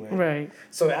money anyway. Right.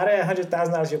 So out of that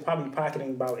 $100,000, you're probably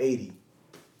pocketing about 80.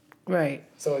 Right.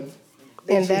 So.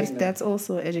 And that's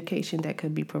also education that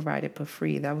could be provided for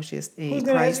free. That was just a Who's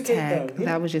gonna price educate tag. them? Yeah.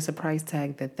 That was just a price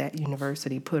tag that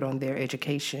university put on their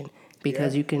education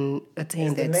because Yeah. you can attain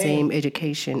It's the that name. same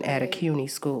education at a CUNY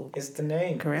school. It's the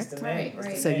name. Correct? It's the name. Right, It's the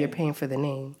right. So you're name. paying for the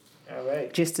name All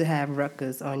right. just to have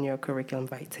Rutgers on your curriculum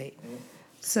vitae.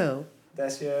 So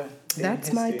That's your.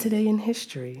 that's my history. today in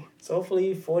history. So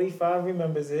hopefully 45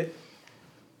 remembers it,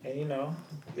 and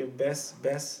your best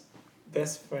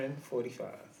friend 45.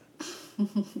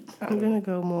 I'm gonna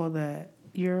go more that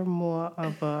you're more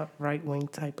of a right wing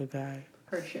type of guy.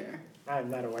 For sure. I'm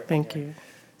not a white. Thank guy. you.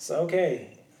 So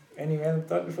okay, any random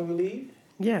thought before we leave?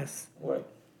 Yes, What?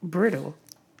 brittle.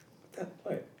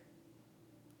 What?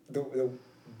 The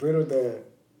brittle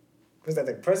was that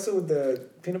the pretzel with the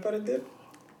peanut butter dip?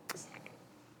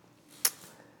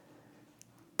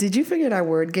 Did you forget our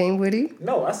word game, Woody?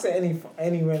 No, I said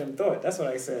any random thought. That's what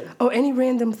I said. Oh, any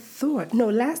random thought? No,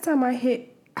 last time I hit.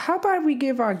 How about we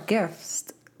give our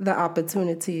guests the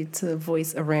opportunity to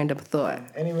voice a random thought?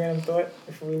 Any random thought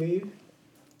before we leave?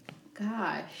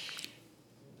 Gosh.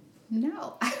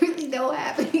 No, I really don't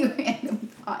have any random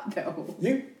thought though.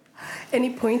 You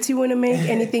Any points you want to make?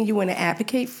 Anything you want to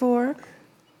advocate for?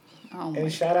 Oh my, any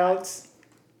shout outs?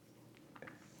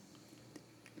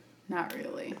 not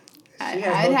really. She I'd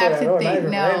has no have thought at to all, not think.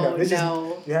 even No, random. It's just-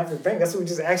 no. You have to think. That's what we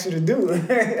just asked you to do.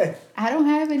 I don't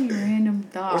have any random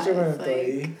thoughts. What's your random like, thought,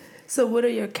 E? So, what are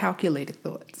your calculated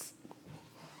thoughts?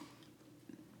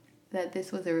 that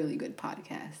this was a really good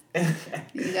podcast.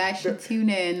 You guys should tune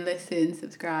in, listen,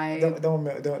 subscribe. Don't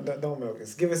milk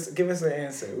us. Give us an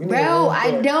answer. We need a Bro, random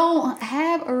I thought. don't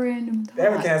have a random thought.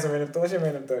 Erica has a random thought. What's your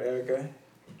random thought, Erica?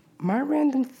 My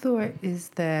random thought is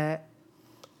that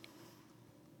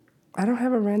I don't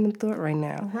have a random thought right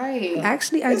now. Right.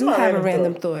 Actually, I It's do my have a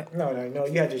random thought. No,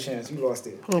 you had your chance. You lost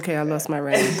it. Okay, I lost my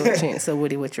random thought chance. So,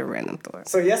 Woody, what's your random thought?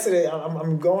 So yesterday,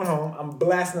 I'm going home. I'm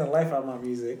blasting the life out of my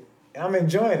music, and I'm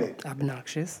enjoying it.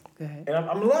 Obnoxious. Go ahead. And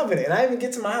I'm loving it. And I even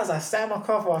get to my house. I sat in my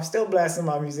car for. I'm still blasting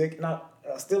my music. And I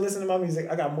still listen to my music.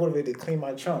 I got motivated to clean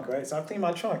my trunk, right? So I clean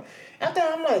my trunk. After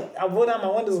I'm like, I roll down my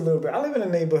windows a little bit. I live in a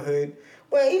neighborhood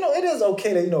where it is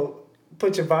okay to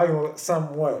put your volume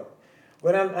somewhat.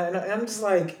 But I'm just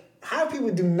like, how people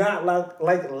do not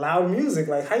like loud music?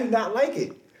 Like, how you not like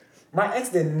it? My ex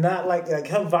did not like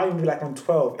her volume be like on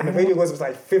 12, and the radio was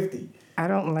like 50. I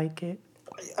don't like it.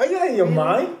 Are you out of your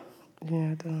mind?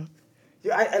 Yeah, I don't.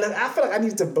 I feel like I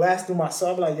need to blast through my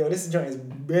soul. I'm like, yo, this joint is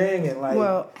banging. Like,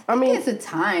 Well, I mean, It's a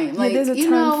time. Like, there's a you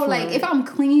time know, for like it. if I'm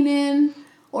cleaning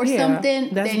or Yeah,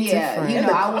 something, that's then yeah, different. you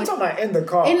know, I I'm would. talking about in the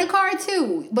car. In the car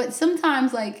too, but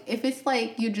sometimes like if it's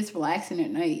like you're just relaxing at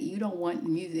night, you don't want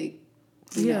music.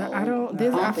 Yeah, I don't.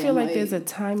 I feel like there's a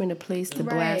time and a place to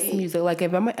blast Right. music. Like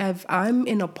if I'm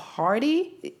in a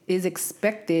party, it is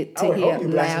expected I to would hear hope you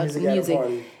blast loud music at a music.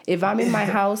 party. If I'm in my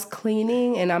house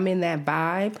cleaning and I'm in that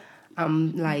vibe,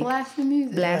 I'm like blasting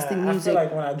music. blasting Yeah, I feel music.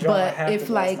 like when I drive, I but have to if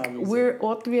blast my like music. we're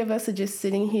all three of us are just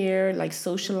sitting here like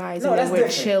socializing No, that's and we're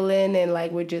different. chilling and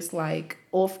like we're just like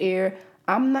off air.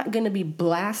 I'm not gonna be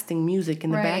blasting music in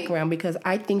the Right. background because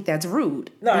I think that's rude.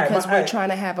 No, because we're I- trying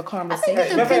to have a conversation.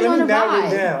 it Matter of fact, depends let me on the narrow it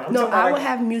vibe. down. I'm No, talking about, I would like,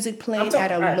 have music playing I'm talking-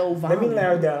 at a alright, low Let me volume.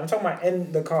 narrow it down. I'm talking about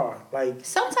in the car. Like,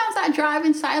 Sometimes I drive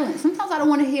in silence. Sometimes I don't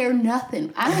want to hear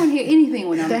nothing. I don't want to hear anything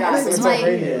when I'm That driving. hurts It's my like,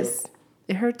 radio.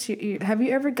 It hurts your ear. Have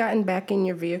you ever gotten back in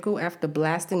your vehicle after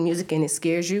blasting music and it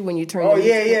scares you when you turn? oh the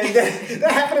yeah, music yeah,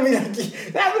 that happened to me.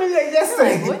 That happened to me like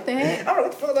yesterday. like, what the heck? I don't know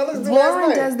what the fuck I listened to Warren last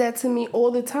night. does that to me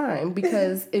all the time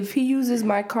because if he uses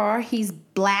my car, he's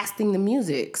blasting the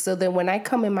music. So then when I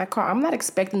come in my car, I'm not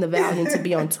expecting the volume to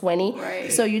be on 20. Right.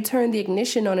 So you turn the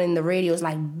ignition on and the radio is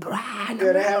like, brah. and Yeah,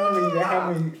 I'm that happened to me. That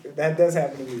happened to me. That does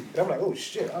happen to me. And I'm like, oh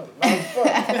shit.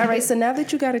 Fuck. All right, so now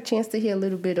that you got a chance to hear a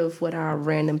little bit of what our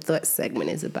random thought segment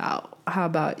is about, how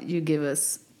about you give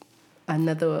us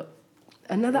another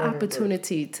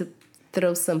opportunity to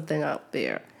throw something out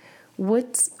there?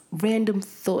 What random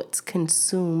thoughts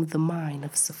consume the mind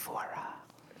of Sephora?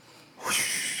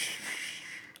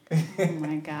 Oh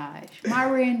my gosh. My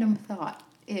random thought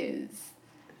is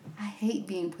I hate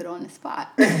being put on the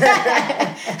spot.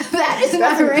 That is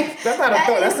That's not a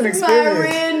thought. That's an experience. My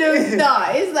random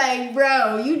thought. It's like,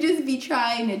 bro, you just be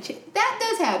trying to that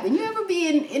does happen. You ever be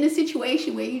in a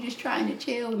situation where you're just trying to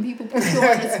chill and people put you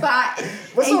on the spot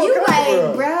What's and so you like,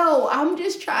 uncomfortable? bro, I'm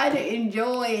just trying to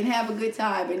enjoy and have a good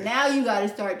time. And now you got to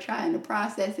start trying to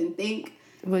process and think.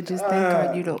 Well, just thank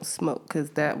God you don't smoke,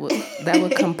 because that would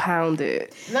compound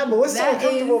it. Nah, but what's so That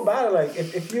uncomfortable is- about it? Like,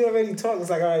 if you already talk, it's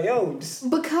like, all right, yo, just,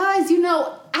 Because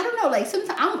I don't know. Like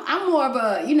sometimes I'm more of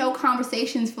a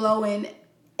conversations flowing,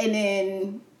 and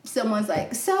then someone's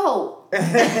like, so, and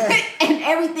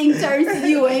everything turns to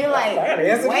you, and you're like, I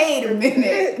gotta answer wait a this.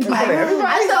 minute. In front Like, of everybody?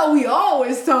 I thought we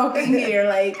always talking here.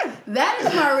 Like that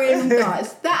is my random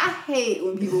thoughts. That I hate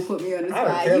when people put me on the I don't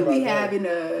spot. care You be about that. having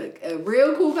a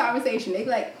real cool conversation. They be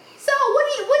like, so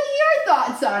what are your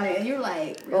thoughts on it? And you're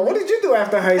like, oh, what did you do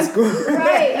after high school?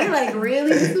 right? You're like, really?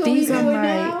 This is what These we are doing my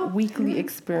now? weekly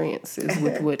experiences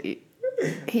with Woody.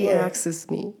 He asks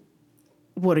me,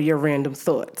 what are your random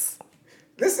thoughts?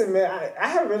 Listen, man, I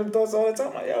have random thoughts all the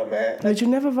time. Like, yo, man. But you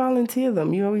never volunteer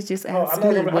them. You always just Oh, ask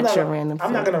me, what's your random thought?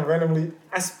 I'm not gonna randomly.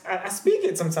 I speak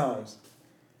it sometimes.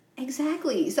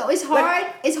 Exactly. So it's hard.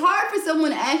 It's hard for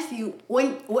someone to ask you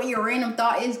what your random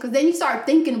thought is, because then you start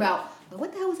thinking about, well,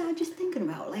 what the hell was I just thinking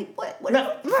about? Like what?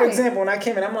 Now, for example, when I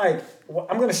came in, I'm like, well,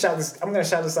 I'm gonna shout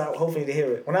this out. Hopefully to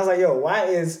hear it. When I was like, yo, why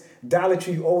is Dollar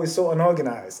Tree always so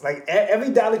unorganized? Like every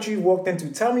Dollar Tree you walked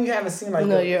into, tell me you haven't seen like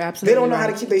No, the- you're They absolutely don't know how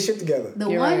to right. keep their shit together. The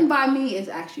You're one right. by me is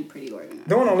actually pretty organized.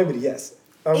 The one on Liberty, yes.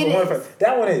 It The one is.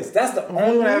 that one is. That's the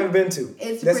only one I've ever been to.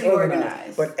 It's that's pretty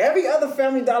organized. But every other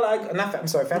Family Dollar, Family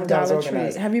Dollar is Dollar Tree.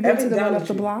 organized. Have you been Every to the one Dollar up the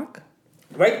Tree. block?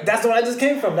 Right, that's the one I just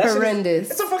came from. That shit is- Horrendous.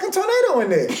 It's a fucking tornado in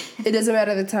there. It doesn't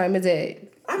matter the time of day.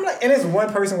 I'm like, and there's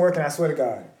one person working. I swear to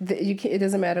God. It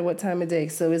doesn't matter what time of day.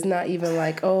 So it's not even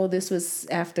like, oh, this was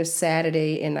after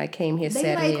Saturday and I came here They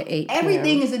Saturday like at 8 p.m.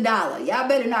 everything is $1. Y'all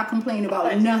better not complain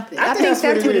about nothing. I think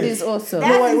that's what it is also.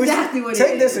 That's know what, we exactly should what it is.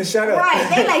 take this and shut up. Right.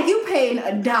 They like, you paying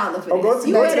 $1 for Oh, go this. to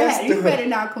You next better, you store. better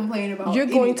not complain about You're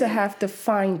going to anything. have to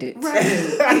find it. Right.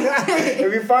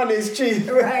 If you find it's cheap.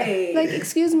 Right. Like,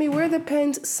 excuse me, where are the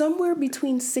pens? Somewhere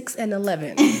between 6 and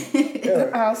 11.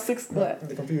 I'll 6 what?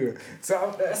 The computer.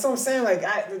 So that's what I'm saying. Like,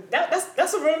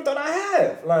 that's a random thought I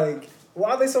have. Like,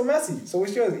 why are they so messy? So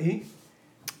what's yours, E?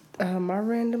 My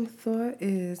random thought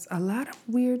is a lot of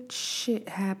weird shit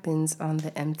happens on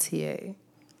the MTA.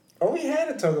 Oh, we had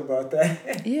to talk about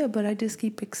that. Yeah, but I just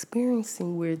keep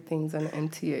experiencing weird things on the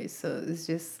MTA. So it's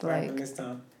just What happened like, this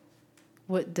time?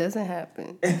 what doesn't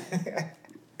happen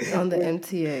on the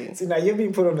MTA? See, now you're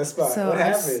being put on the spot. So What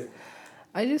happened?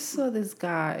 I just saw this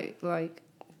guy like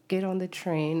get on the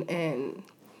train and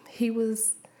he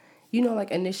was,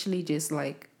 like initially just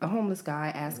like a homeless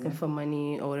guy asking for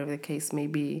money or whatever the case may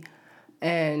be.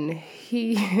 And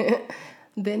he,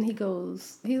 then he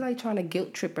goes, he's like trying to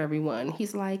guilt trip everyone.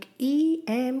 He's like,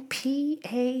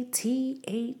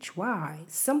 EMPATHY,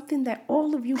 something that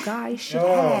all of you guys should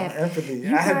have. empathy.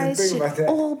 You I had to guys think should about that.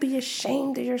 all be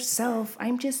ashamed of yourself.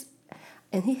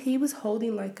 And he was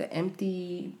holding like an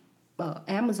empty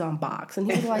Amazon box. And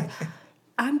he was like,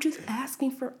 I'm just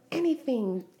asking for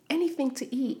anything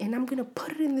to eat, and I'm gonna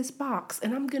put it in this box,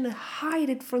 and I'm gonna hide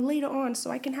it for later on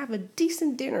so I can have a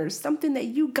decent dinner, something that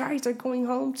you guys are going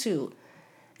home to.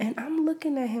 And I'm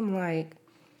looking at him like,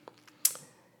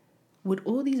 with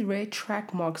all these red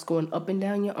track marks going up and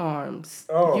down your arms,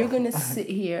 you're gonna sit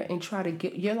here and try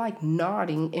to you're like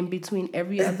nodding in between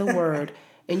every other word,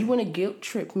 and you want to guilt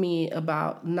trip me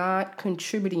about not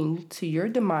contributing to your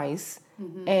demise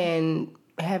and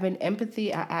having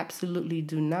empathy. I absolutely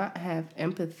do not have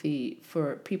empathy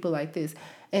for people like this.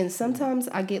 And sometimes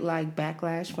I get like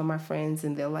backlash from my friends,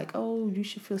 and they're like, oh, you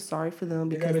should feel sorry for them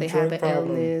because they have an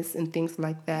illness and things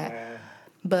like that. Yeah.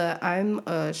 But I'm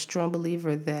a strong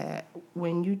believer that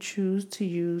when you choose to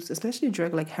use, especially a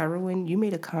drug like heroin, you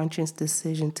made a conscious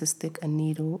decision to stick a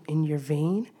needle in your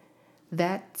vein.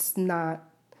 That's not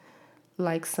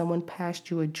like someone passed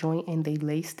you a joint and they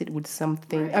laced it with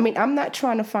something. Right. I mean, I'm not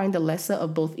trying to find the lesser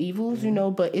of both evils,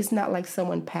 but it's not like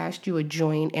someone passed you a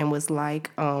joint and was like,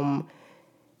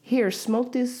 here,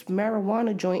 smoke this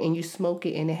marijuana joint, and you smoke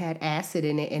it and it had acid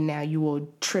in it, and now you were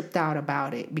tripped out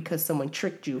about it because someone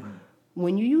tricked you.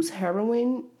 When you use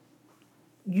heroin,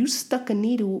 you stuck a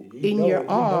needle in your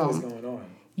arm. You know what's going on.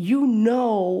 You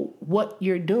know what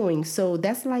you're doing. So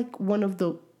that's like one of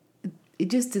the... It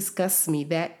just disgusts me.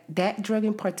 That drug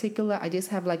in particular, I just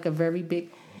have like a very big...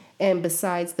 And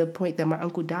besides the point that my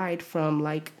uncle died from,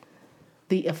 like,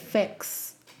 the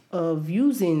effects of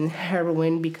using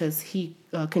heroin because he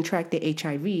contracted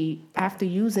HIV, after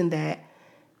using that,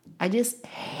 I just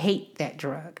hate that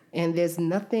drug. And there's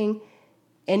nothing...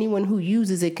 Anyone who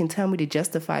uses it can tell me to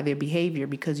justify their behavior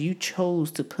because you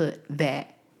chose to put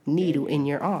that needle in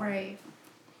your arm. Right.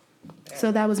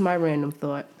 So that was my random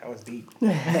thought. That was deep.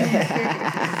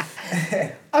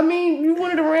 I mean, you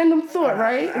wanted a random thought,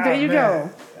 right? There you go.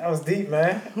 That was deep,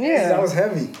 man. Yeah. That was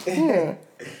heavy. Yeah.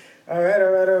 All right.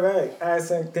 All right,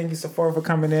 so thank you, Sephora, for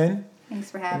coming in.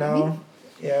 Thanks for having me.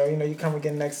 Yeah, you come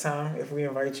again next time if we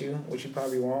invite you, which you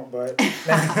probably won't, but...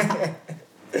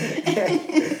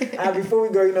 Before we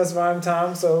go, it's rhyme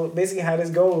time. So basically how this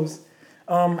goes,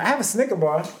 I have a Snicker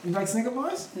bar. You like Snicker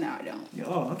bars? No, I don't.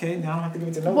 Oh, okay. Now I don't have to give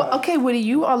it to nobody. Well, okay, Woody,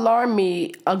 you alarm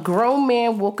me. A grown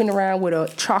man walking around with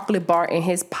a chocolate bar in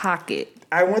his pocket.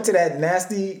 I went to that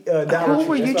nasty Dollar Tree. Who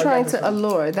were you trying to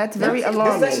allure? That's very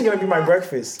alarming. This is actually going to be my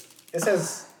breakfast. It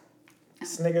says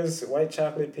Snickers, white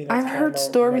chocolate, peanuts. I've heard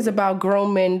stories about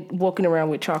grown men walking around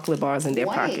with chocolate bars in their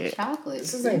pocket. White chocolate?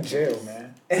 This ain't jail,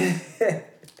 man.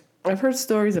 I've heard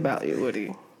stories about you,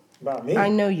 Woody. About me? I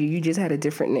know you. You just had a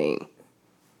different name.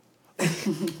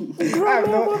 Grown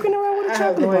man walking around with a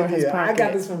chocolate bar in his pocket. I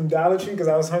got this from Dollar Tree because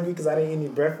I was hungry because I didn't eat any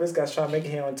breakfast. I was trying to make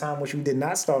it here on time, which we did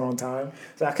not start on time.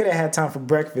 So I could have had time for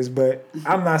breakfast, but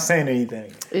I'm not saying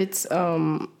anything. It's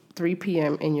 3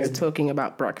 p.m. and you're talking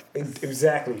about breakfast.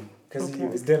 Exactly, because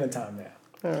it's dinner time now.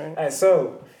 All right,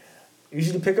 so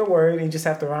usually pick a word and you just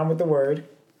have to rhyme with the word.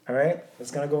 All right,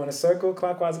 it's gonna go in a circle,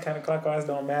 clockwise, counterclockwise,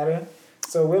 don't matter.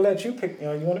 So we'll let you pick. You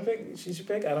want to pick? She should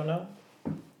pick. I don't know.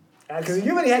 Because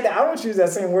you already had that. I don't choose that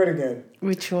same word again.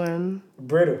 Which one?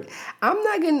 Brittle. I'm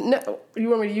not gonna. No, you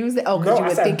want me to use that? Oh, because you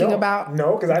were thinking don't. about.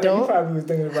 No, because I know you probably was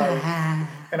thinking about it,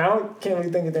 and I can't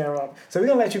really think of anything wrong. So we're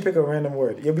gonna let you pick a random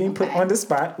word. You're being put on the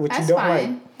spot, which you don't like.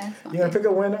 That's fine. You're gonna pick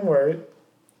a random word.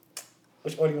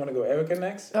 Which order do you want to go? Erica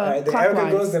next. All right, then clockwise.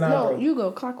 Erica goes, then I go. No, you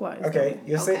go clockwise. Okay,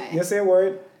 you'll say a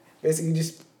word. Basically,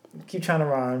 just keep trying to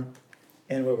rhyme,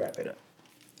 and we'll wrap it up.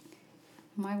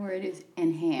 My word is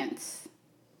enhance.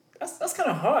 That's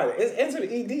kind of hard. It's enter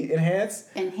the ED. Enhance.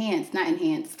 Enhance, not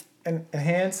enhanced.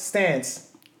 Enhance.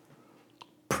 Stance.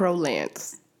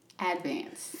 Prolance.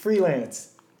 Advance.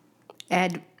 Freelance.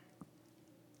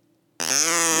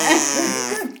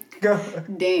 Go.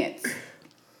 Dance.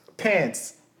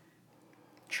 Pants.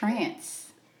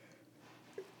 Trance.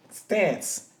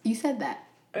 Stance. You said that.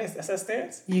 I said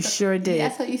stance? You sure did.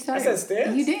 That's what you started. I said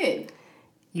stance? You did.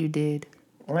 You did.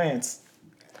 Lance.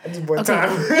 I just bought time.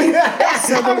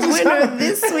 So the winner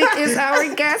this week is our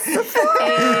guest. I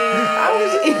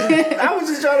was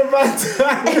just trying to buy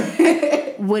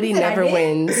time. Woody never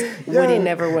wins. Woody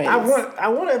never wins. I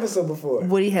won an episode before.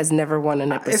 Woody has never won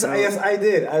an episode. Yes, I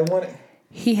did. I won.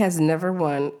 He has never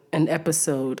won an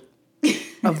episode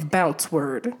of Bounce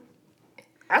Word.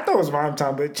 I thought it was Rhyme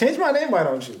Time, but change my name, why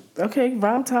don't you? Okay,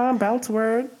 Rhyme Time, Bounce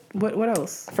Word. What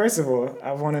else? First of all,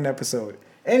 I won an episode.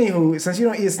 Anywho, since you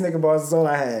don't eat Snicker bars, that's all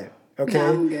I had. Okay. No,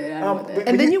 I'm good. I want that.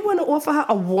 And then you want to offer her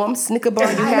a warm Snicker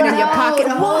bar you had in your pocket.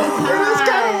 The whole time.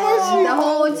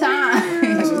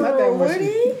 Not that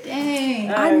mushy.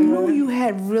 Dang. I knew you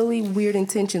had really weird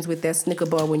intentions with that Snicker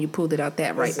bar when you pulled it out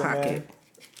that right pocket.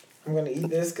 I'm gonna eat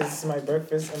this because it's my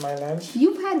breakfast and my lunch.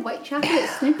 You've had white chocolate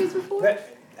Snickers before?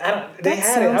 I don't. They That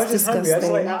had it. I was sounds just hungry. I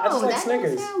just like No, that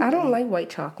Snickers. don't sound I don't good. like white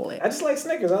chocolate. I just like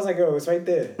Snickers. I was like, oh, it's right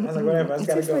there. I was like, whatever. I just It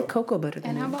gotta tastes go. like cocoa butter to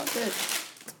And me. how about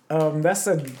this? That's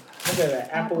a what's that? An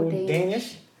apple Apple Danish.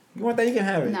 Danish. You want that? You can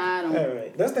have it. Nah, I don't. All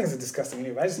right. Those things are disgusting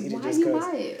anyway. I just eat it Why just you because.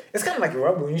 buy it? It's kind of like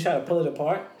rubber when you try to pull it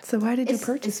apart. So why did you It's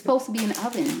purchase it? supposed to be in the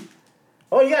oven.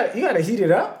 Oh, you gotta heat it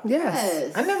up.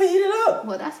 Yes. I never heat it up.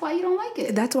 Well, that's why you don't like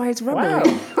it. That's why it's rubber. Wow.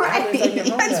 Right.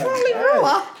 That's probably Wow.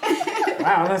 raw.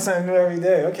 Wow, that's something new every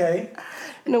day. Okay.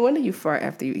 No wonder you fart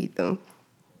after you eat them.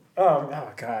 Oh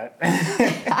God.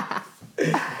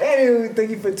 Anyway, thank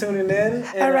you for tuning in.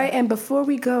 And, All right, and before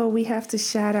we go, we have to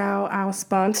shout out our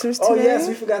sponsors today. Oh yes,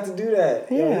 we forgot to do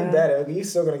that. Yeah. You bad. Okay, you're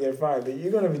still gonna get fired, but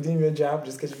you're gonna redeem your job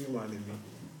just because you reminded me.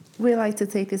 We'd like to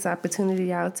take this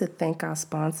opportunity out to thank our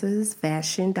sponsors,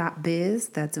 Vashon.biz.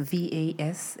 That's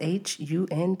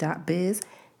VASHUN.biz.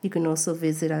 You can also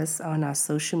visit us on our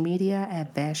social media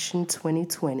at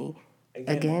Vashon2020.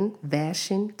 Again,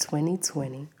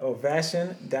 Vashon2020. Oh,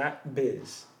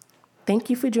 Vashon.biz. Thank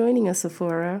you for joining us,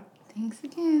 Sephora. Thanks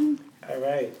again. All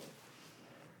right.